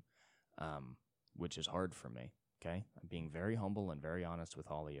 climb, which is hard for me, okay? I'm being very humble and very honest with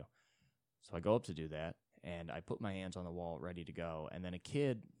all of you. So I go up to do that, and I put my hands on the wall ready to go, and then a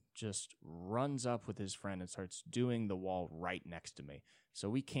kid just runs up with his friend and starts doing the wall right next to me. So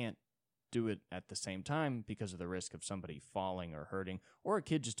we can't do it at the same time because of the risk of somebody falling or hurting, or a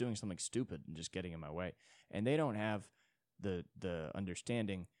kid just doing something stupid and just getting in my way. And they don't have the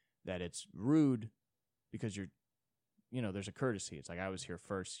understanding that it's rude because there's a courtesy. It's like, I was here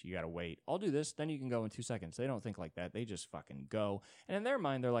first, you gotta wait. I'll do this, then you can go in 2 seconds. They don't think like that. They just fucking go. And in their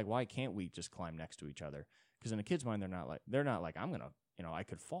mind, they're like, why can't we just climb next to each other? Because in a kid's mind, they're not like, I'm gonna, I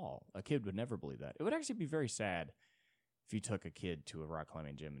could fall. A kid would never believe that. It would actually be very sad if you took a kid to a rock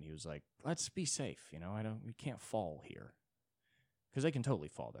climbing gym and he was like, let's be safe, we can't fall here. Because they can totally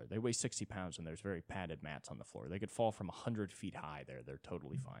fall there. They weigh 60 pounds and there's very padded mats on the floor. They could fall from 100 feet high there. They're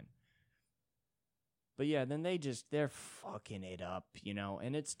totally fine. But yeah, then they're fucking it up,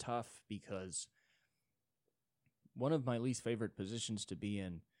 and it's tough because one of my least favorite positions to be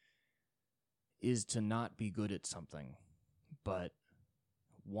in is to not be good at something, but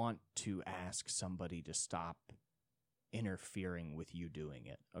want to ask somebody to stop interfering with you doing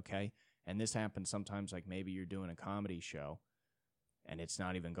it, okay? And this happens sometimes, like maybe you're doing a comedy show and it's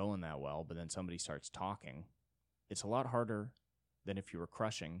not even going that well, but then somebody starts talking. It's a lot harder than if you were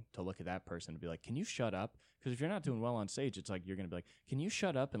crushing to look at that person and be like, can you shut up? Because if you're not doing well on stage, it's like you're going to be like, can you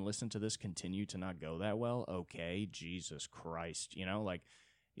shut up and listen to this continue to not go that well? Okay, Jesus Christ. You know, like,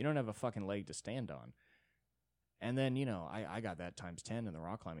 you don't have a fucking leg to stand on. And then, you know, I got that times 10 in the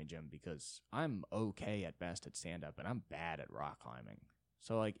rock climbing gym because I'm okay at best at stand-up, and I'm bad at rock climbing.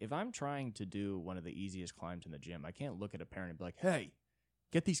 So, like, if I'm trying to do one of the easiest climbs in the gym, I can't look at a parent and be like, hey,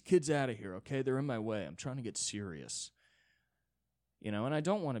 get these kids out of here, okay? They're in my way. I'm trying to get serious. You know, and I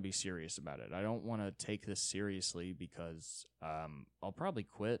don't want to be serious about it. I don't want to take this seriously because I'll probably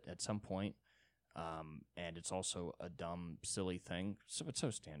quit at some point. And it's also a dumb, silly thing. So it's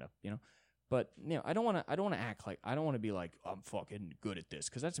so stand-up, you know? But, you know, I don't want to act like, I don't want to be like, I'm fucking good at this,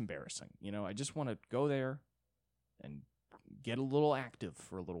 because that's embarrassing. You know, I just want to go there and get a little active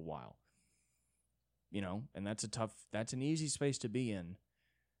for a little while. You know, and that's an easy space to be in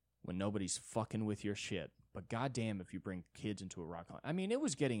when nobody's fucking with your shit. But goddamn if you bring kids into a rock climb. I mean, it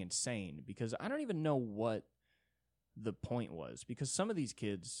was getting insane because I don't even know what the point was, because some of these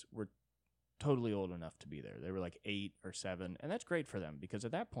kids were totally old enough to be there. They were like 8 or 7, and that's great for them because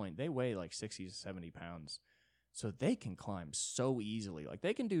at that point they weigh like 60 to 70 pounds, so they can climb so easily. Like,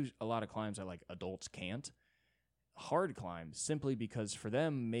 they can do a lot of climbs that like adults can't. Hard climbs, simply because for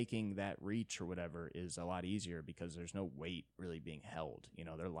them making that reach or whatever is a lot easier because there's no weight really being held. You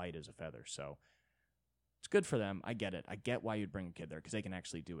know, they're light as a feather, so it's good for them. I get it. I get why you'd bring a kid there because they can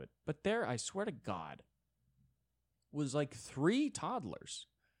actually do it. But there, I swear to God, was like 3 toddlers.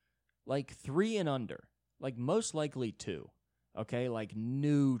 Like 3 and under. Like most likely 2. Okay? Like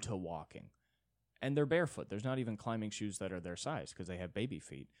new to walking. And they're barefoot. There's not even climbing shoes that are their size because they have baby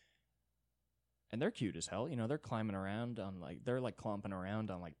feet. And they're cute as hell. You know, they're climbing around on they're like clomping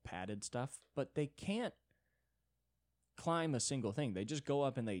around on like padded stuff. But they can't climb a single thing. They just go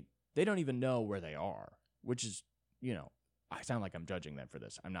up and they don't even know where they are. Which is, you know, I sound like I'm judging them for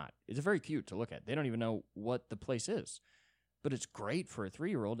this. I'm not. It's very cute to look at. They don't even know what the place is. But it's great for a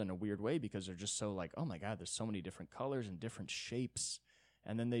 3-year-old in a weird way because they're just so like, oh my God, there's so many different colors and different shapes.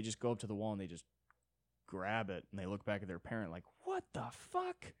 And then they just go up to the wall and they just grab it and they look back at their parent like, what the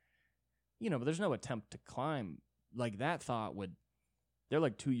fuck? You know, but there's no attempt to climb. Like, that thought they're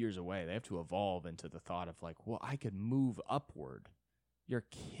like 2 years away. They have to evolve into the thought of like, well, I could move upward. You're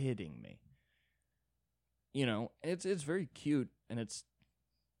kidding me. You know, it's very cute and it's,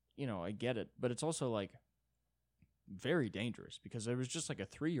 you know, I get it. But it's also like, very dangerous because there was just like a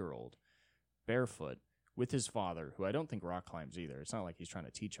 3-year-old barefoot with his father, who I don't think rock climbs either. It's not like he's trying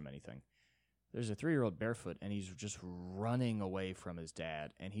to teach him anything. There's a 3-year-old barefoot and he's just running away from his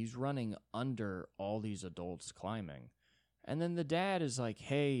dad, and he's running under all these adults climbing. And then the dad is like,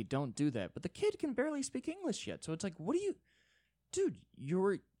 hey, don't do that. But the kid can barely speak English yet. So it's like, dude,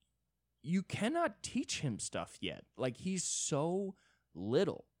 you cannot teach him stuff yet. Like, he's so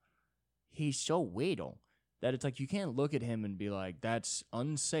little. He's so little. That it's like you can't look at him and be like, that's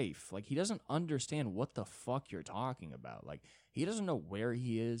unsafe. Like, he doesn't understand what the fuck you're talking about. Like, he doesn't know where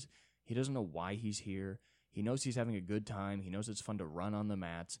he is. He doesn't know why he's here. He knows he's having a good time. He knows it's fun to run on the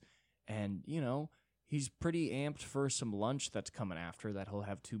mats. And, you know, he's pretty amped for some lunch that's coming after that he'll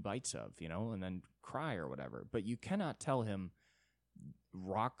have 2 bites of, you know, and then cry or whatever. But you cannot tell him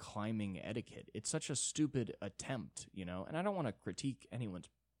rock climbing etiquette. It's such a stupid attempt, you know. And I don't want to critique anyone's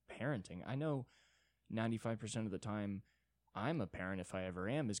parenting. I know 95% of the time I'm a parent, if I ever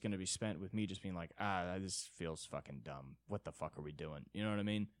am, is going to be spent with me just being like, this feels fucking dumb. What the fuck are we doing? You know what I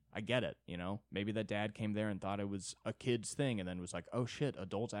mean? I get it, you know? Maybe that dad came there and thought it was a kid's thing and then was like, oh shit,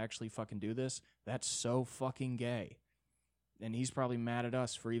 adults actually fucking do this? That's so fucking gay. And he's probably mad at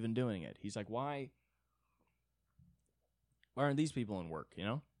us for even doing it. He's like, why aren't these people in work, you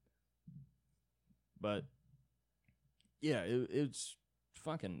know? But, yeah, it's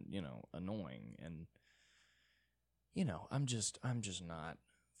fucking, you know, annoying. And, you know, I'm just not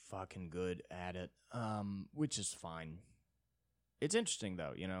fucking good at it, which is fine. It's interesting,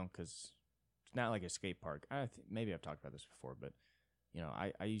 though, you know, because it's not like a skate park. Maybe I've talked about this before, but, you know,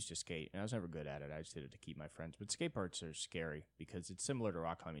 I used to skate, and I was never good at it. I just did it to keep my friends. But skate parks are scary because it's similar to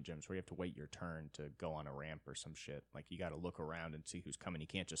rock climbing gyms where you have to wait your turn to go on a ramp or some shit. Like, you got to look around and see who's coming. You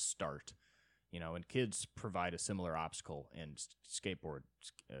can't just start, you know, and kids provide a similar obstacle in skate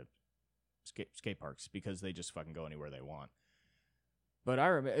parks because they just fucking go anywhere they want. But I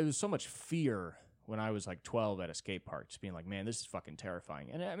remember it was so much fear when I was like 12 at a skate park, just being like, man, this is fucking terrifying.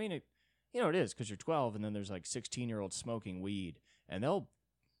 And I mean, it is because you're 12 and then there's like 16-year-olds smoking weed and they'll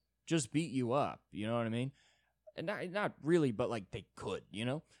just beat you up. You know what I mean? And not really, but like they could, you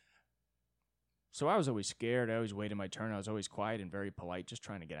know? So I was always scared. I always waited my turn. I was always quiet and very polite, just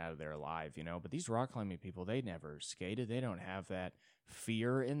trying to get out of there alive, you know. But these rock climbing people, they never skated. They don't have that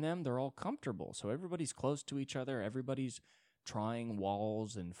fear in them. They're all comfortable. So everybody's close to each other. Everybody's trying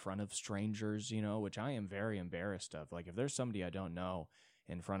walls in front of strangers, you know, which I am very embarrassed of. Like, if there's somebody I don't know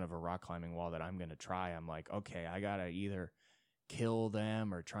in front of a rock climbing wall that I'm going to try, I'm like, okay, I got to either kill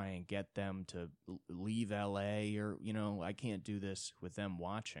them or try and get them to leave LA, or, you know, I can't do this with them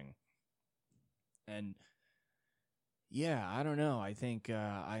watching. And yeah, I don't know. I think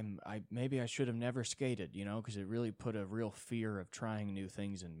maybe I should have never skated, you know, because it really put a real fear of trying new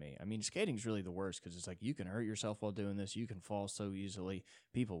things in me. I mean, skating's really the worst because it's like you can hurt yourself while doing this. You can fall so easily.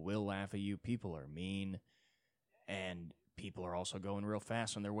 People will laugh at you. People are mean, and people are also going real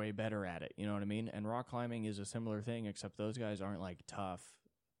fast and they're way better at it. You know what I mean? And rock climbing is a similar thing, except those guys aren't like tough.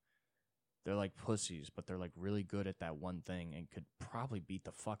 They're like pussies, but they're like really good at that one thing and could probably beat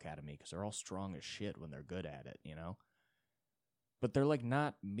the fuck out of me because they're all strong as shit when they're good at it, you know? But they're like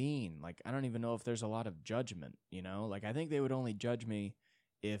not mean. Like, I don't even know if there's a lot of judgment, you know? Like, I think they would only judge me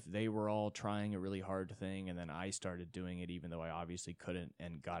if they were all trying a really hard thing and then I started doing it even though I obviously couldn't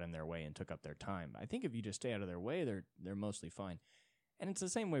and got in their way and took up their time. I think if you just stay out of their way, they're mostly fine. And it's the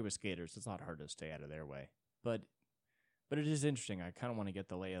same way with skaters. It's not hard to stay out of their way. But it is interesting. I kind of want to get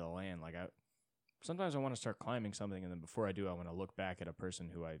the lay of the land. Like, sometimes I want to start climbing something, and then before I do, I want to look back at a person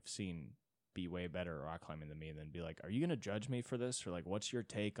who I've seen be way better at rock climbing than me and then be like, are you going to judge me for this? Or like, what's your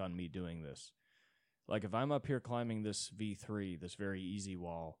take on me doing this? Like, if I'm up here climbing this V3, this very easy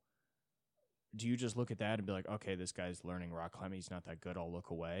wall, do you just look at that and be like, okay, this guy's learning rock climbing, he's not that good, I'll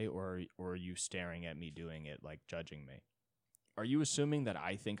look away? Or are you staring at me doing it, like judging me? Are you assuming that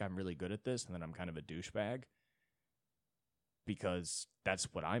I think I'm really good at this and that I'm kind of a douchebag? Because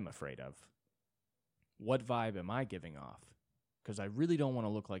that's what I'm afraid of. What vibe am I giving off? Because I really don't want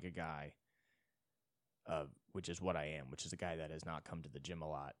to look like a guy, which is what I am, which is a guy that has not come to the gym a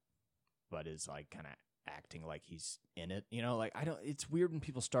lot, but is like kind of acting like he's in it. You know, like it's weird when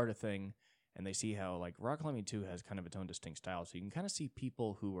people start a thing and they see how like rock climbing too has kind of its own distinct style. So you can kind of see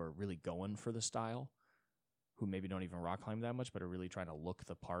people who are really going for the style, who maybe don't even rock climb that much, but are really trying to look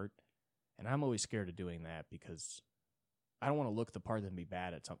the part. And I'm always scared of doing that because I don't want to look the part and be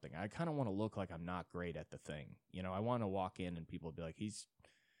bad at something. I kind of want to look like I'm not great at the thing. You know, I want to walk in and people be like, he's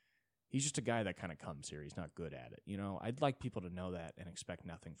just a guy that kind of comes here. He's not good at it. You know, I'd like people to know that and expect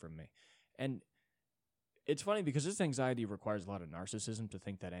nothing from me. And it's funny because this anxiety requires a lot of narcissism to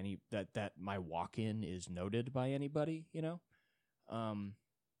think that that my walk-in is noted by anybody, you know?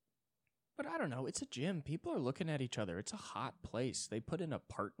 But I don't know. It's a gym. People are looking at each other. It's a hot place. They put in a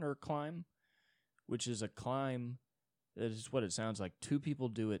partner climb, which is a climb. That is what it sounds like. Two people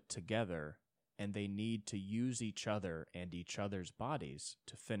do it together, and they need to use each other and each other's bodies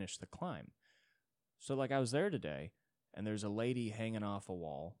to finish the climb. So, like, I was there today, and there's a lady hanging off a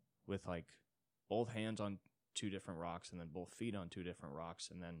wall with, like, both hands on two different rocks and then both feet on two different rocks,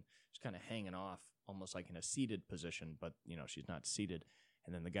 and then just kind of hanging off almost like in a seated position, but, you know, she's not seated.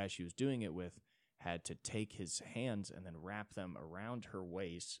 And then the guy she was doing it with had to take his hands and then wrap them around her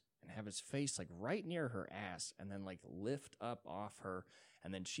waist and have his face like right near her ass and then like lift up off her.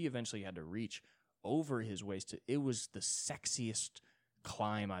 And then she eventually had to reach over his waist. It was the sexiest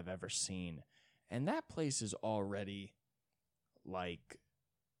climb I've ever seen. And that place is already like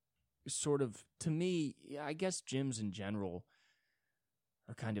sort of, to me, I guess gyms in general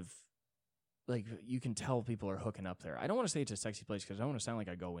are kind of like, you can tell people are hooking up there. I don't want to say it's a sexy place because I don't want to sound like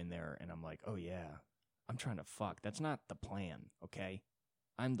I go in there and I'm like, oh yeah, I'm trying to fuck. That's not the plan, okay?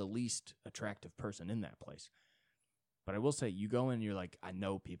 I'm the least attractive person in that place. But I will say, you go in and you're like, I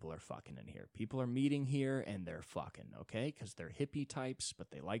know people are fucking in here. People are meeting here and they're fucking, okay? Because they're hippie types,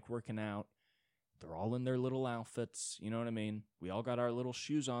 but they like working out. They're all in their little outfits, you know what I mean? We all got our little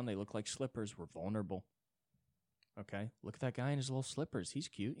shoes on. They look like slippers. We're vulnerable. Okay? Look at that guy in his little slippers. He's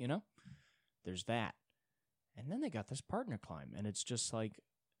cute, you know? There's that. And then they got this partner climb, and it's just like,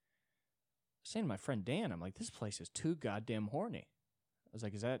 saying to my friend Dan, I'm like, this place is too goddamn horny. I was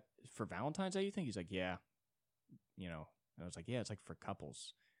like, is that for Valentine's Day, you think? He's like, yeah. You know, and I was like, yeah, it's like for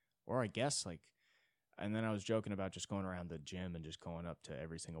couples. Or I guess, like, and then I was joking about just going around the gym and just going up to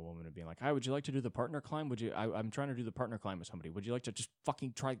every single woman and being like, hi, would you like to do the partner climb? Would you, I'm trying to do the partner climb with somebody. Would you like to just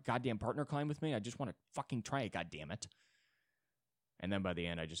fucking try goddamn partner climb with me? I just want to fucking try it, goddammit. And then by the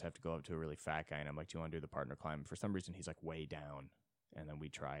end, I just have to go up to a really fat guy, and I'm like, do you want to do the partner climb? For some reason, he's like way down, and then we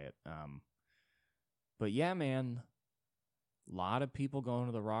try it. But yeah, man, a lot of people going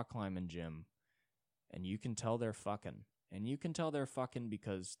to the rock climbing gym, and you can tell they're fucking. And you can tell they're fucking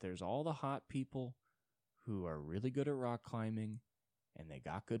because there's all the hot people who are really good at rock climbing, and they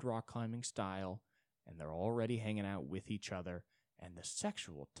got good rock climbing style, and they're already hanging out with each other. And the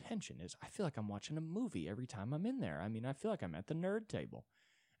sexual tension is, I feel like I'm watching a movie every time I'm in there. I mean, I feel like I'm at the nerd table.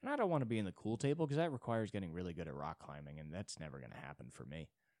 And I don't want to be in the cool table because that requires getting really good at rock climbing, and that's never going to happen for me.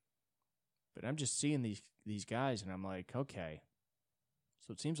 But I'm just seeing these guys, and I'm like, okay.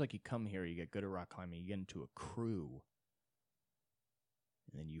 So it seems like you come here, you get good at rock climbing, you get into a crew,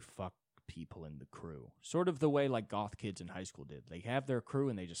 and then you fuck people in the crew. Sort of the way like goth kids in high school did. They have their crew,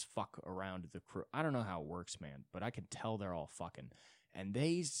 and they just fuck around the crew. I don't know how it works, man, but I can tell they're all fucking. And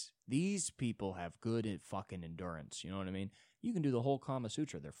these people have good at fucking endurance, you know what I mean? You can do the whole Kama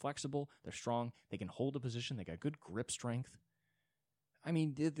Sutra. They're flexible, they're strong, they can hold a position, they got good grip strength. I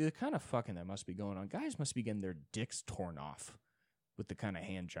mean, the kind of fucking that must be going on. Guys must be getting their dicks torn off with the kind of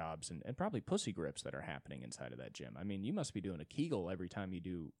hand jobs and probably pussy grips that are happening inside of that gym. I mean, you must be doing a Kegel every time you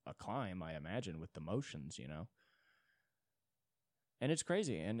do a climb, I imagine, with the motions, you know? And it's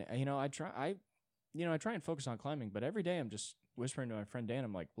crazy. And, you know, I try and focus on climbing, but every day I'm just whispering to my friend Dan,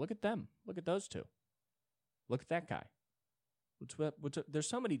 I'm like, look at them. Look at those two. Look at that guy. There's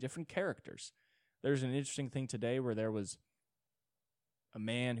so many different characters. There's an interesting thing today where there was a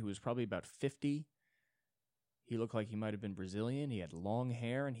man who was probably about 50. He looked like he might have been Brazilian. He had long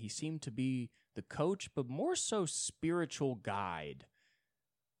hair, and he seemed to be the coach, but more so spiritual guide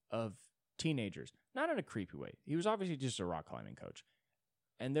of teenagers. Not in a creepy way. He was obviously just a rock climbing coach.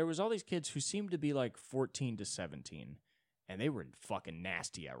 And there was all these kids who seemed to be like 14 to 17, and they were fucking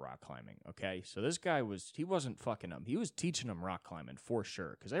nasty at rock climbing, okay? So this guy he wasn't fucking them. He was teaching them rock climbing for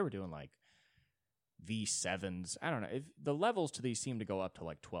sure, because they were doing like V7s. I don't know. The levels to these seem to go up to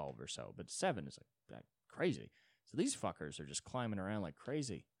like 12 or so, but 7 is like crazy. So these fuckers are just climbing around like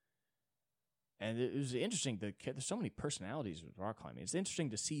crazy. And it was interesting. There's so many personalities with rock climbing. It's interesting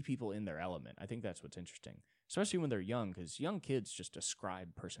to see people in their element. I think that's what's interesting, especially when they're young, because young kids just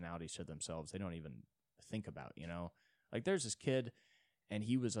ascribe personalities to themselves they don't even think about, you know? Like there's this kid, and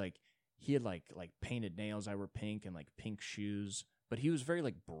he had like painted nails that were pink and like pink shoes. But he was very,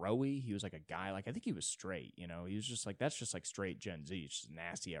 like, bro-y. He was, like, a guy. Like, I think he was straight, you know? He was just, like, that's just, like, straight Gen Z. It's just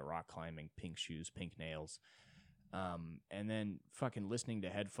nasty at rock climbing, pink shoes, pink nails. And then fucking listening to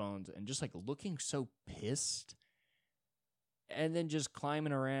headphones and just, like, looking so pissed. And then just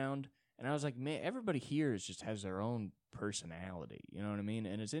climbing around. And I was like, man, everybody here has their own personality. You know what I mean?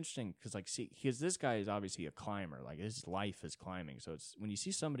 And it's interesting because, like, because this guy is obviously a climber. Like, his life is climbing. So it's when you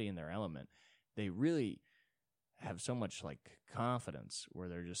see somebody in their element, they really have so much like confidence where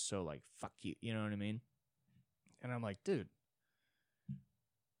they're just so like, fuck you know what I mean? And I'm like, dude,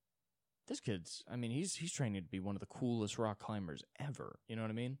 this kid's, I mean, he's training to be one of the coolest rock climbers ever, you know what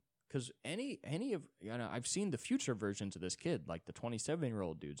I mean? Because any of, you know, I've seen the future versions of this kid, like the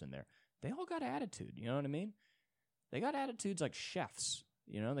 27-year-old dudes in there, they all got attitude, you know what I mean? They got attitudes like chefs,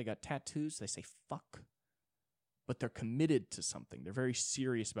 you know, they got tattoos, they say fuck, but they're committed to something. They're very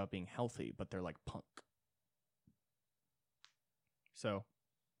serious about being healthy, but they're like punk. So,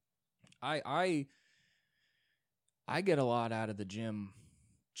 I get a lot out of the gym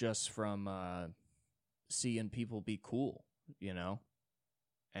just from seeing people be cool, you know?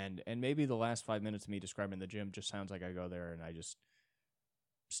 And maybe the last 5 minutes of me describing the gym just sounds like I go there and I just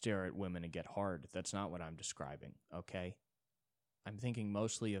stare at women and get hard. That's not what I'm describing, okay? I'm thinking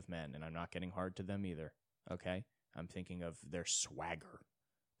mostly of men, and I'm not getting hard to them either, okay? I'm thinking of their swagger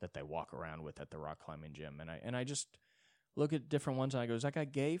that they walk around with at the rock climbing gym. And I just look at different ones, and I go, is that guy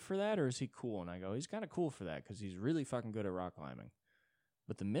gay for that, or is he cool? And I go, he's kind of cool for that, because he's really fucking good at rock climbing.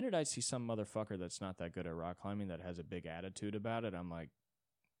 But the minute I see some motherfucker that's not that good at rock climbing that has a big attitude about it, I'm like,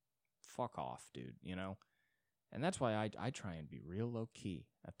 fuck off, dude, you know? And that's why I try and be real low-key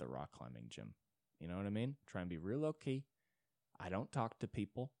at the rock climbing gym. You know what I mean? Try and be real low-key. I don't talk to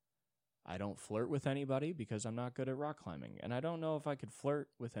people. I don't flirt with anybody because I'm not good at rock climbing. And I don't know if I could flirt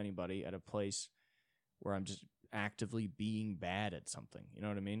with anybody at a place where I'm just actively being bad at something. You know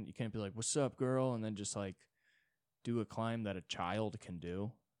what I mean? You can't be like, what's up, girl? And then just like do a climb that a child can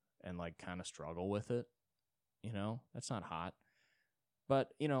do and like kind of struggle with it. You know, that's not hot.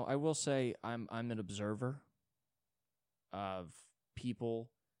 But, you know, I will say I'm an observer of people,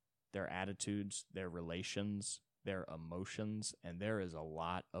 their attitudes, their relations, their emotions, and there is a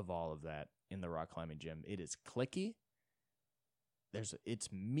lot of all of that in the rock climbing gym. It is cliquey.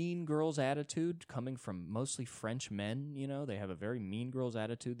 It's mean girls attitude coming from mostly French men, you know. They have a very mean girls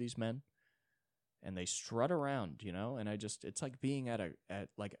attitude, these men. And they strut around, you know, and it's like being at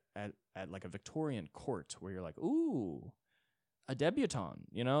a Victorian court where you're like, ooh, a debutante,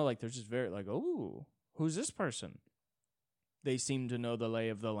 you know, like there's just very like, ooh, who's this person? They seem to know the lay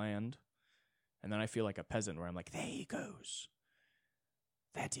of the land. And then I feel like a peasant where I'm like, there he goes.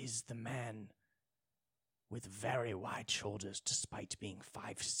 That is the man with very wide shoulders despite being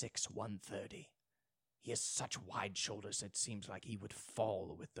 5'6", 130. He has such wide shoulders it seems like he would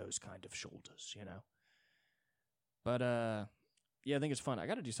fall with those kind of shoulders, you know? But, yeah, I think it's fun. I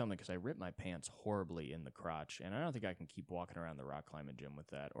got to do something because I ripped my pants horribly in the crotch, and I don't think I can keep walking around the rock climbing gym with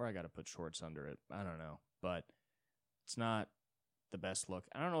that, or I got to put shorts under it. I don't know, but it's not the best look.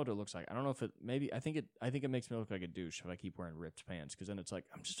 I don't know what it looks like. I don't know if it maybe I think it makes me look like a douche if I keep wearing ripped pants, because then it's like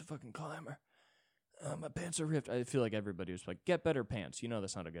I'm just a fucking climber. My pants are ripped. I feel like everybody was like, get better pants. You know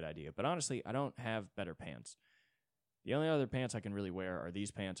that's not a good idea. But honestly, I don't have better pants. The only other pants I can really wear are these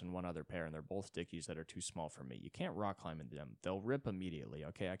pants and one other pair, and they're both Dickies that are too small for me. You can't rock climb in them. They'll rip immediately,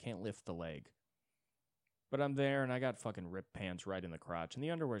 okay? I can't lift the leg. But I'm there, and I got fucking ripped pants right in the crotch, and the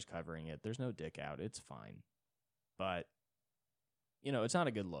underwear's covering it. There's no dick out. It's fine. But, you know, it's not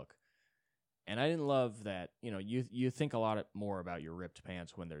a good look. And I didn't love that, you know, you think a lot more about your ripped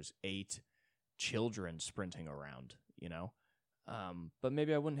pants when there's 8 children sprinting around, you know? But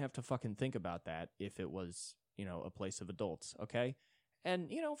maybe I wouldn't have to fucking think about that if it was, you know, a place of adults, okay?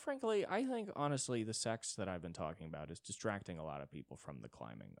 And, you know, frankly, I think, honestly, the sex that I've been talking about is distracting a lot of people from the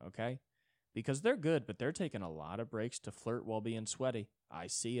climbing, okay? Because they're good, but they're taking a lot of breaks to flirt while being sweaty. I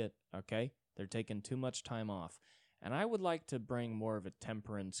see it, okay? They're taking too much time off. And I would like to bring more of a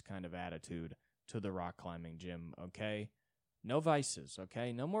temperance kind of attitude to the rock climbing gym, okay? No vices,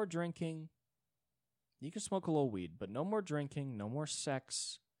 okay? No more drinking. You can smoke a little weed, but no more drinking, no more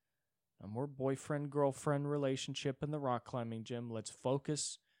sex, no more boyfriend-girlfriend relationship in the rock climbing gym. Let's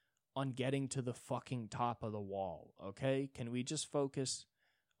focus on getting to the fucking top of the wall, okay? Can we just focus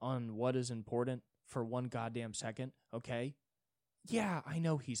on what is important for one goddamn second, okay? Yeah, I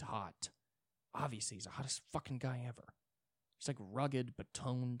know he's hot. Obviously, he's the hottest fucking guy ever. He's like rugged but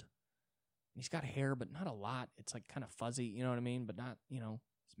toned. He's got hair, but not a lot. It's like kind of fuzzy, you know what I mean? But not, you know,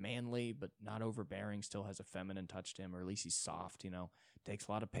 he's manly, but not overbearing. Still has a feminine touch to him, or at least he's soft, you know. Takes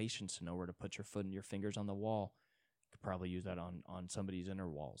a lot of patience to know where to put your foot and your fingers on the wall. Could probably use that on somebody's inner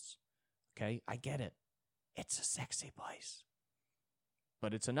walls. Okay? I get it. It's a sexy place.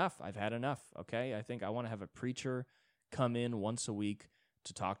 But it's enough. I've had enough, okay? I think I want to have a preacher come in once a week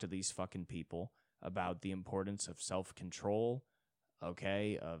to talk to these fucking people about the importance of self-control,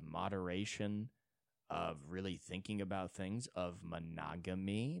 okay, of moderation, of really thinking about things, of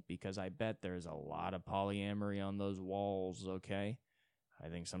monogamy, because I bet there's a lot of polyamory on those walls, okay? I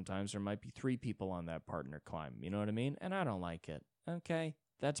think sometimes there might be 3 people on that partner climb, you know what I mean? And I don't like it, okay?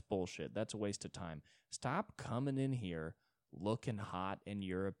 That's bullshit. That's a waste of time. Stop coming in here looking hot and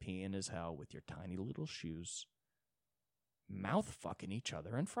European as hell with your tiny little shoes, mouth fucking each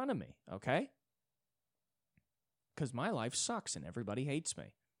other in front of me, okay? Because my life sucks and everybody hates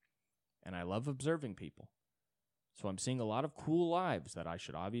me. And I love observing people. So I'm seeing a lot of cool lives that I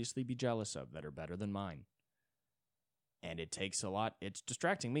should obviously be jealous of that are better than mine. And it takes a lot. It's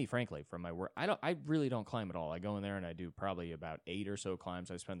distracting me, frankly, from my work. I really don't climb at all. I go in there and I do probably about 8 or so climbs.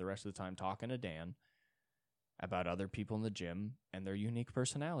 I spend the rest of the time talking to Dan about other people in the gym and their unique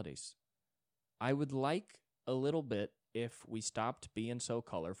personalities. I would like a little bit if we stopped being so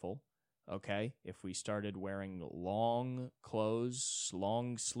colorful, okay? If we started wearing long clothes,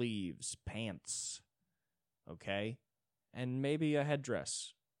 long sleeves, pants, okay? And maybe a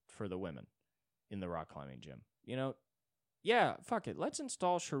headdress for the women in the rock climbing gym. You know, yeah, fuck it. Let's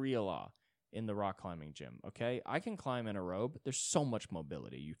install Sharia law in the rock climbing gym, okay? I can climb in a robe. There's so much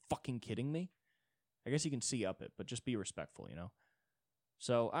mobility. You fucking kidding me? I guess you can see up it, but just be respectful, you know?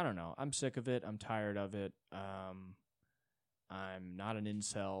 So, I don't know. I'm sick of it. I'm tired of it. I'm not an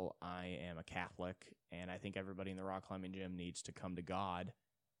incel. I am a Catholic, and I think everybody in the rock climbing gym needs to come to God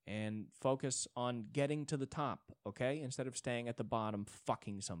and focus on getting to the top, okay? Instead of staying at the bottom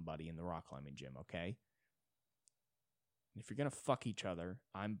fucking somebody in the rock climbing gym, okay? If you're going to fuck each other,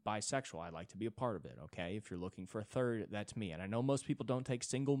 I'm bisexual. I'd like to be a part of it, okay? If you're looking for a third, that's me. And I know most people don't take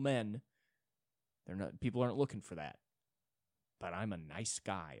single men. People aren't looking for that. But I'm a nice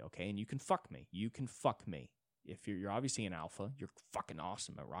guy, okay? And you can fuck me. You can fuck me. If you're obviously an alpha, you're fucking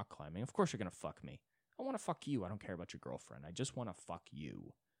awesome at rock climbing. Of course you're going to fuck me. I want to fuck you. I don't care about your girlfriend. I just want to fuck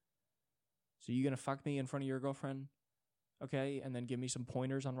you. So you going to fuck me in front of your girlfriend? Okay, and then give me some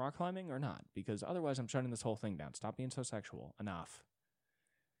pointers on rock climbing or not? Because otherwise I'm shutting this whole thing down. Stop being so sexual. Enough.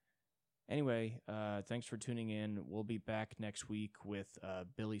 Anyway, thanks for tuning in. We'll be back next week with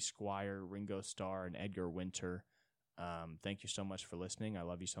Billy Squire, Ringo Starr, and Edgar Winter. Thank you so much for listening. I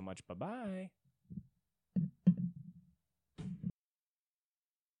love you so much. Bye-bye.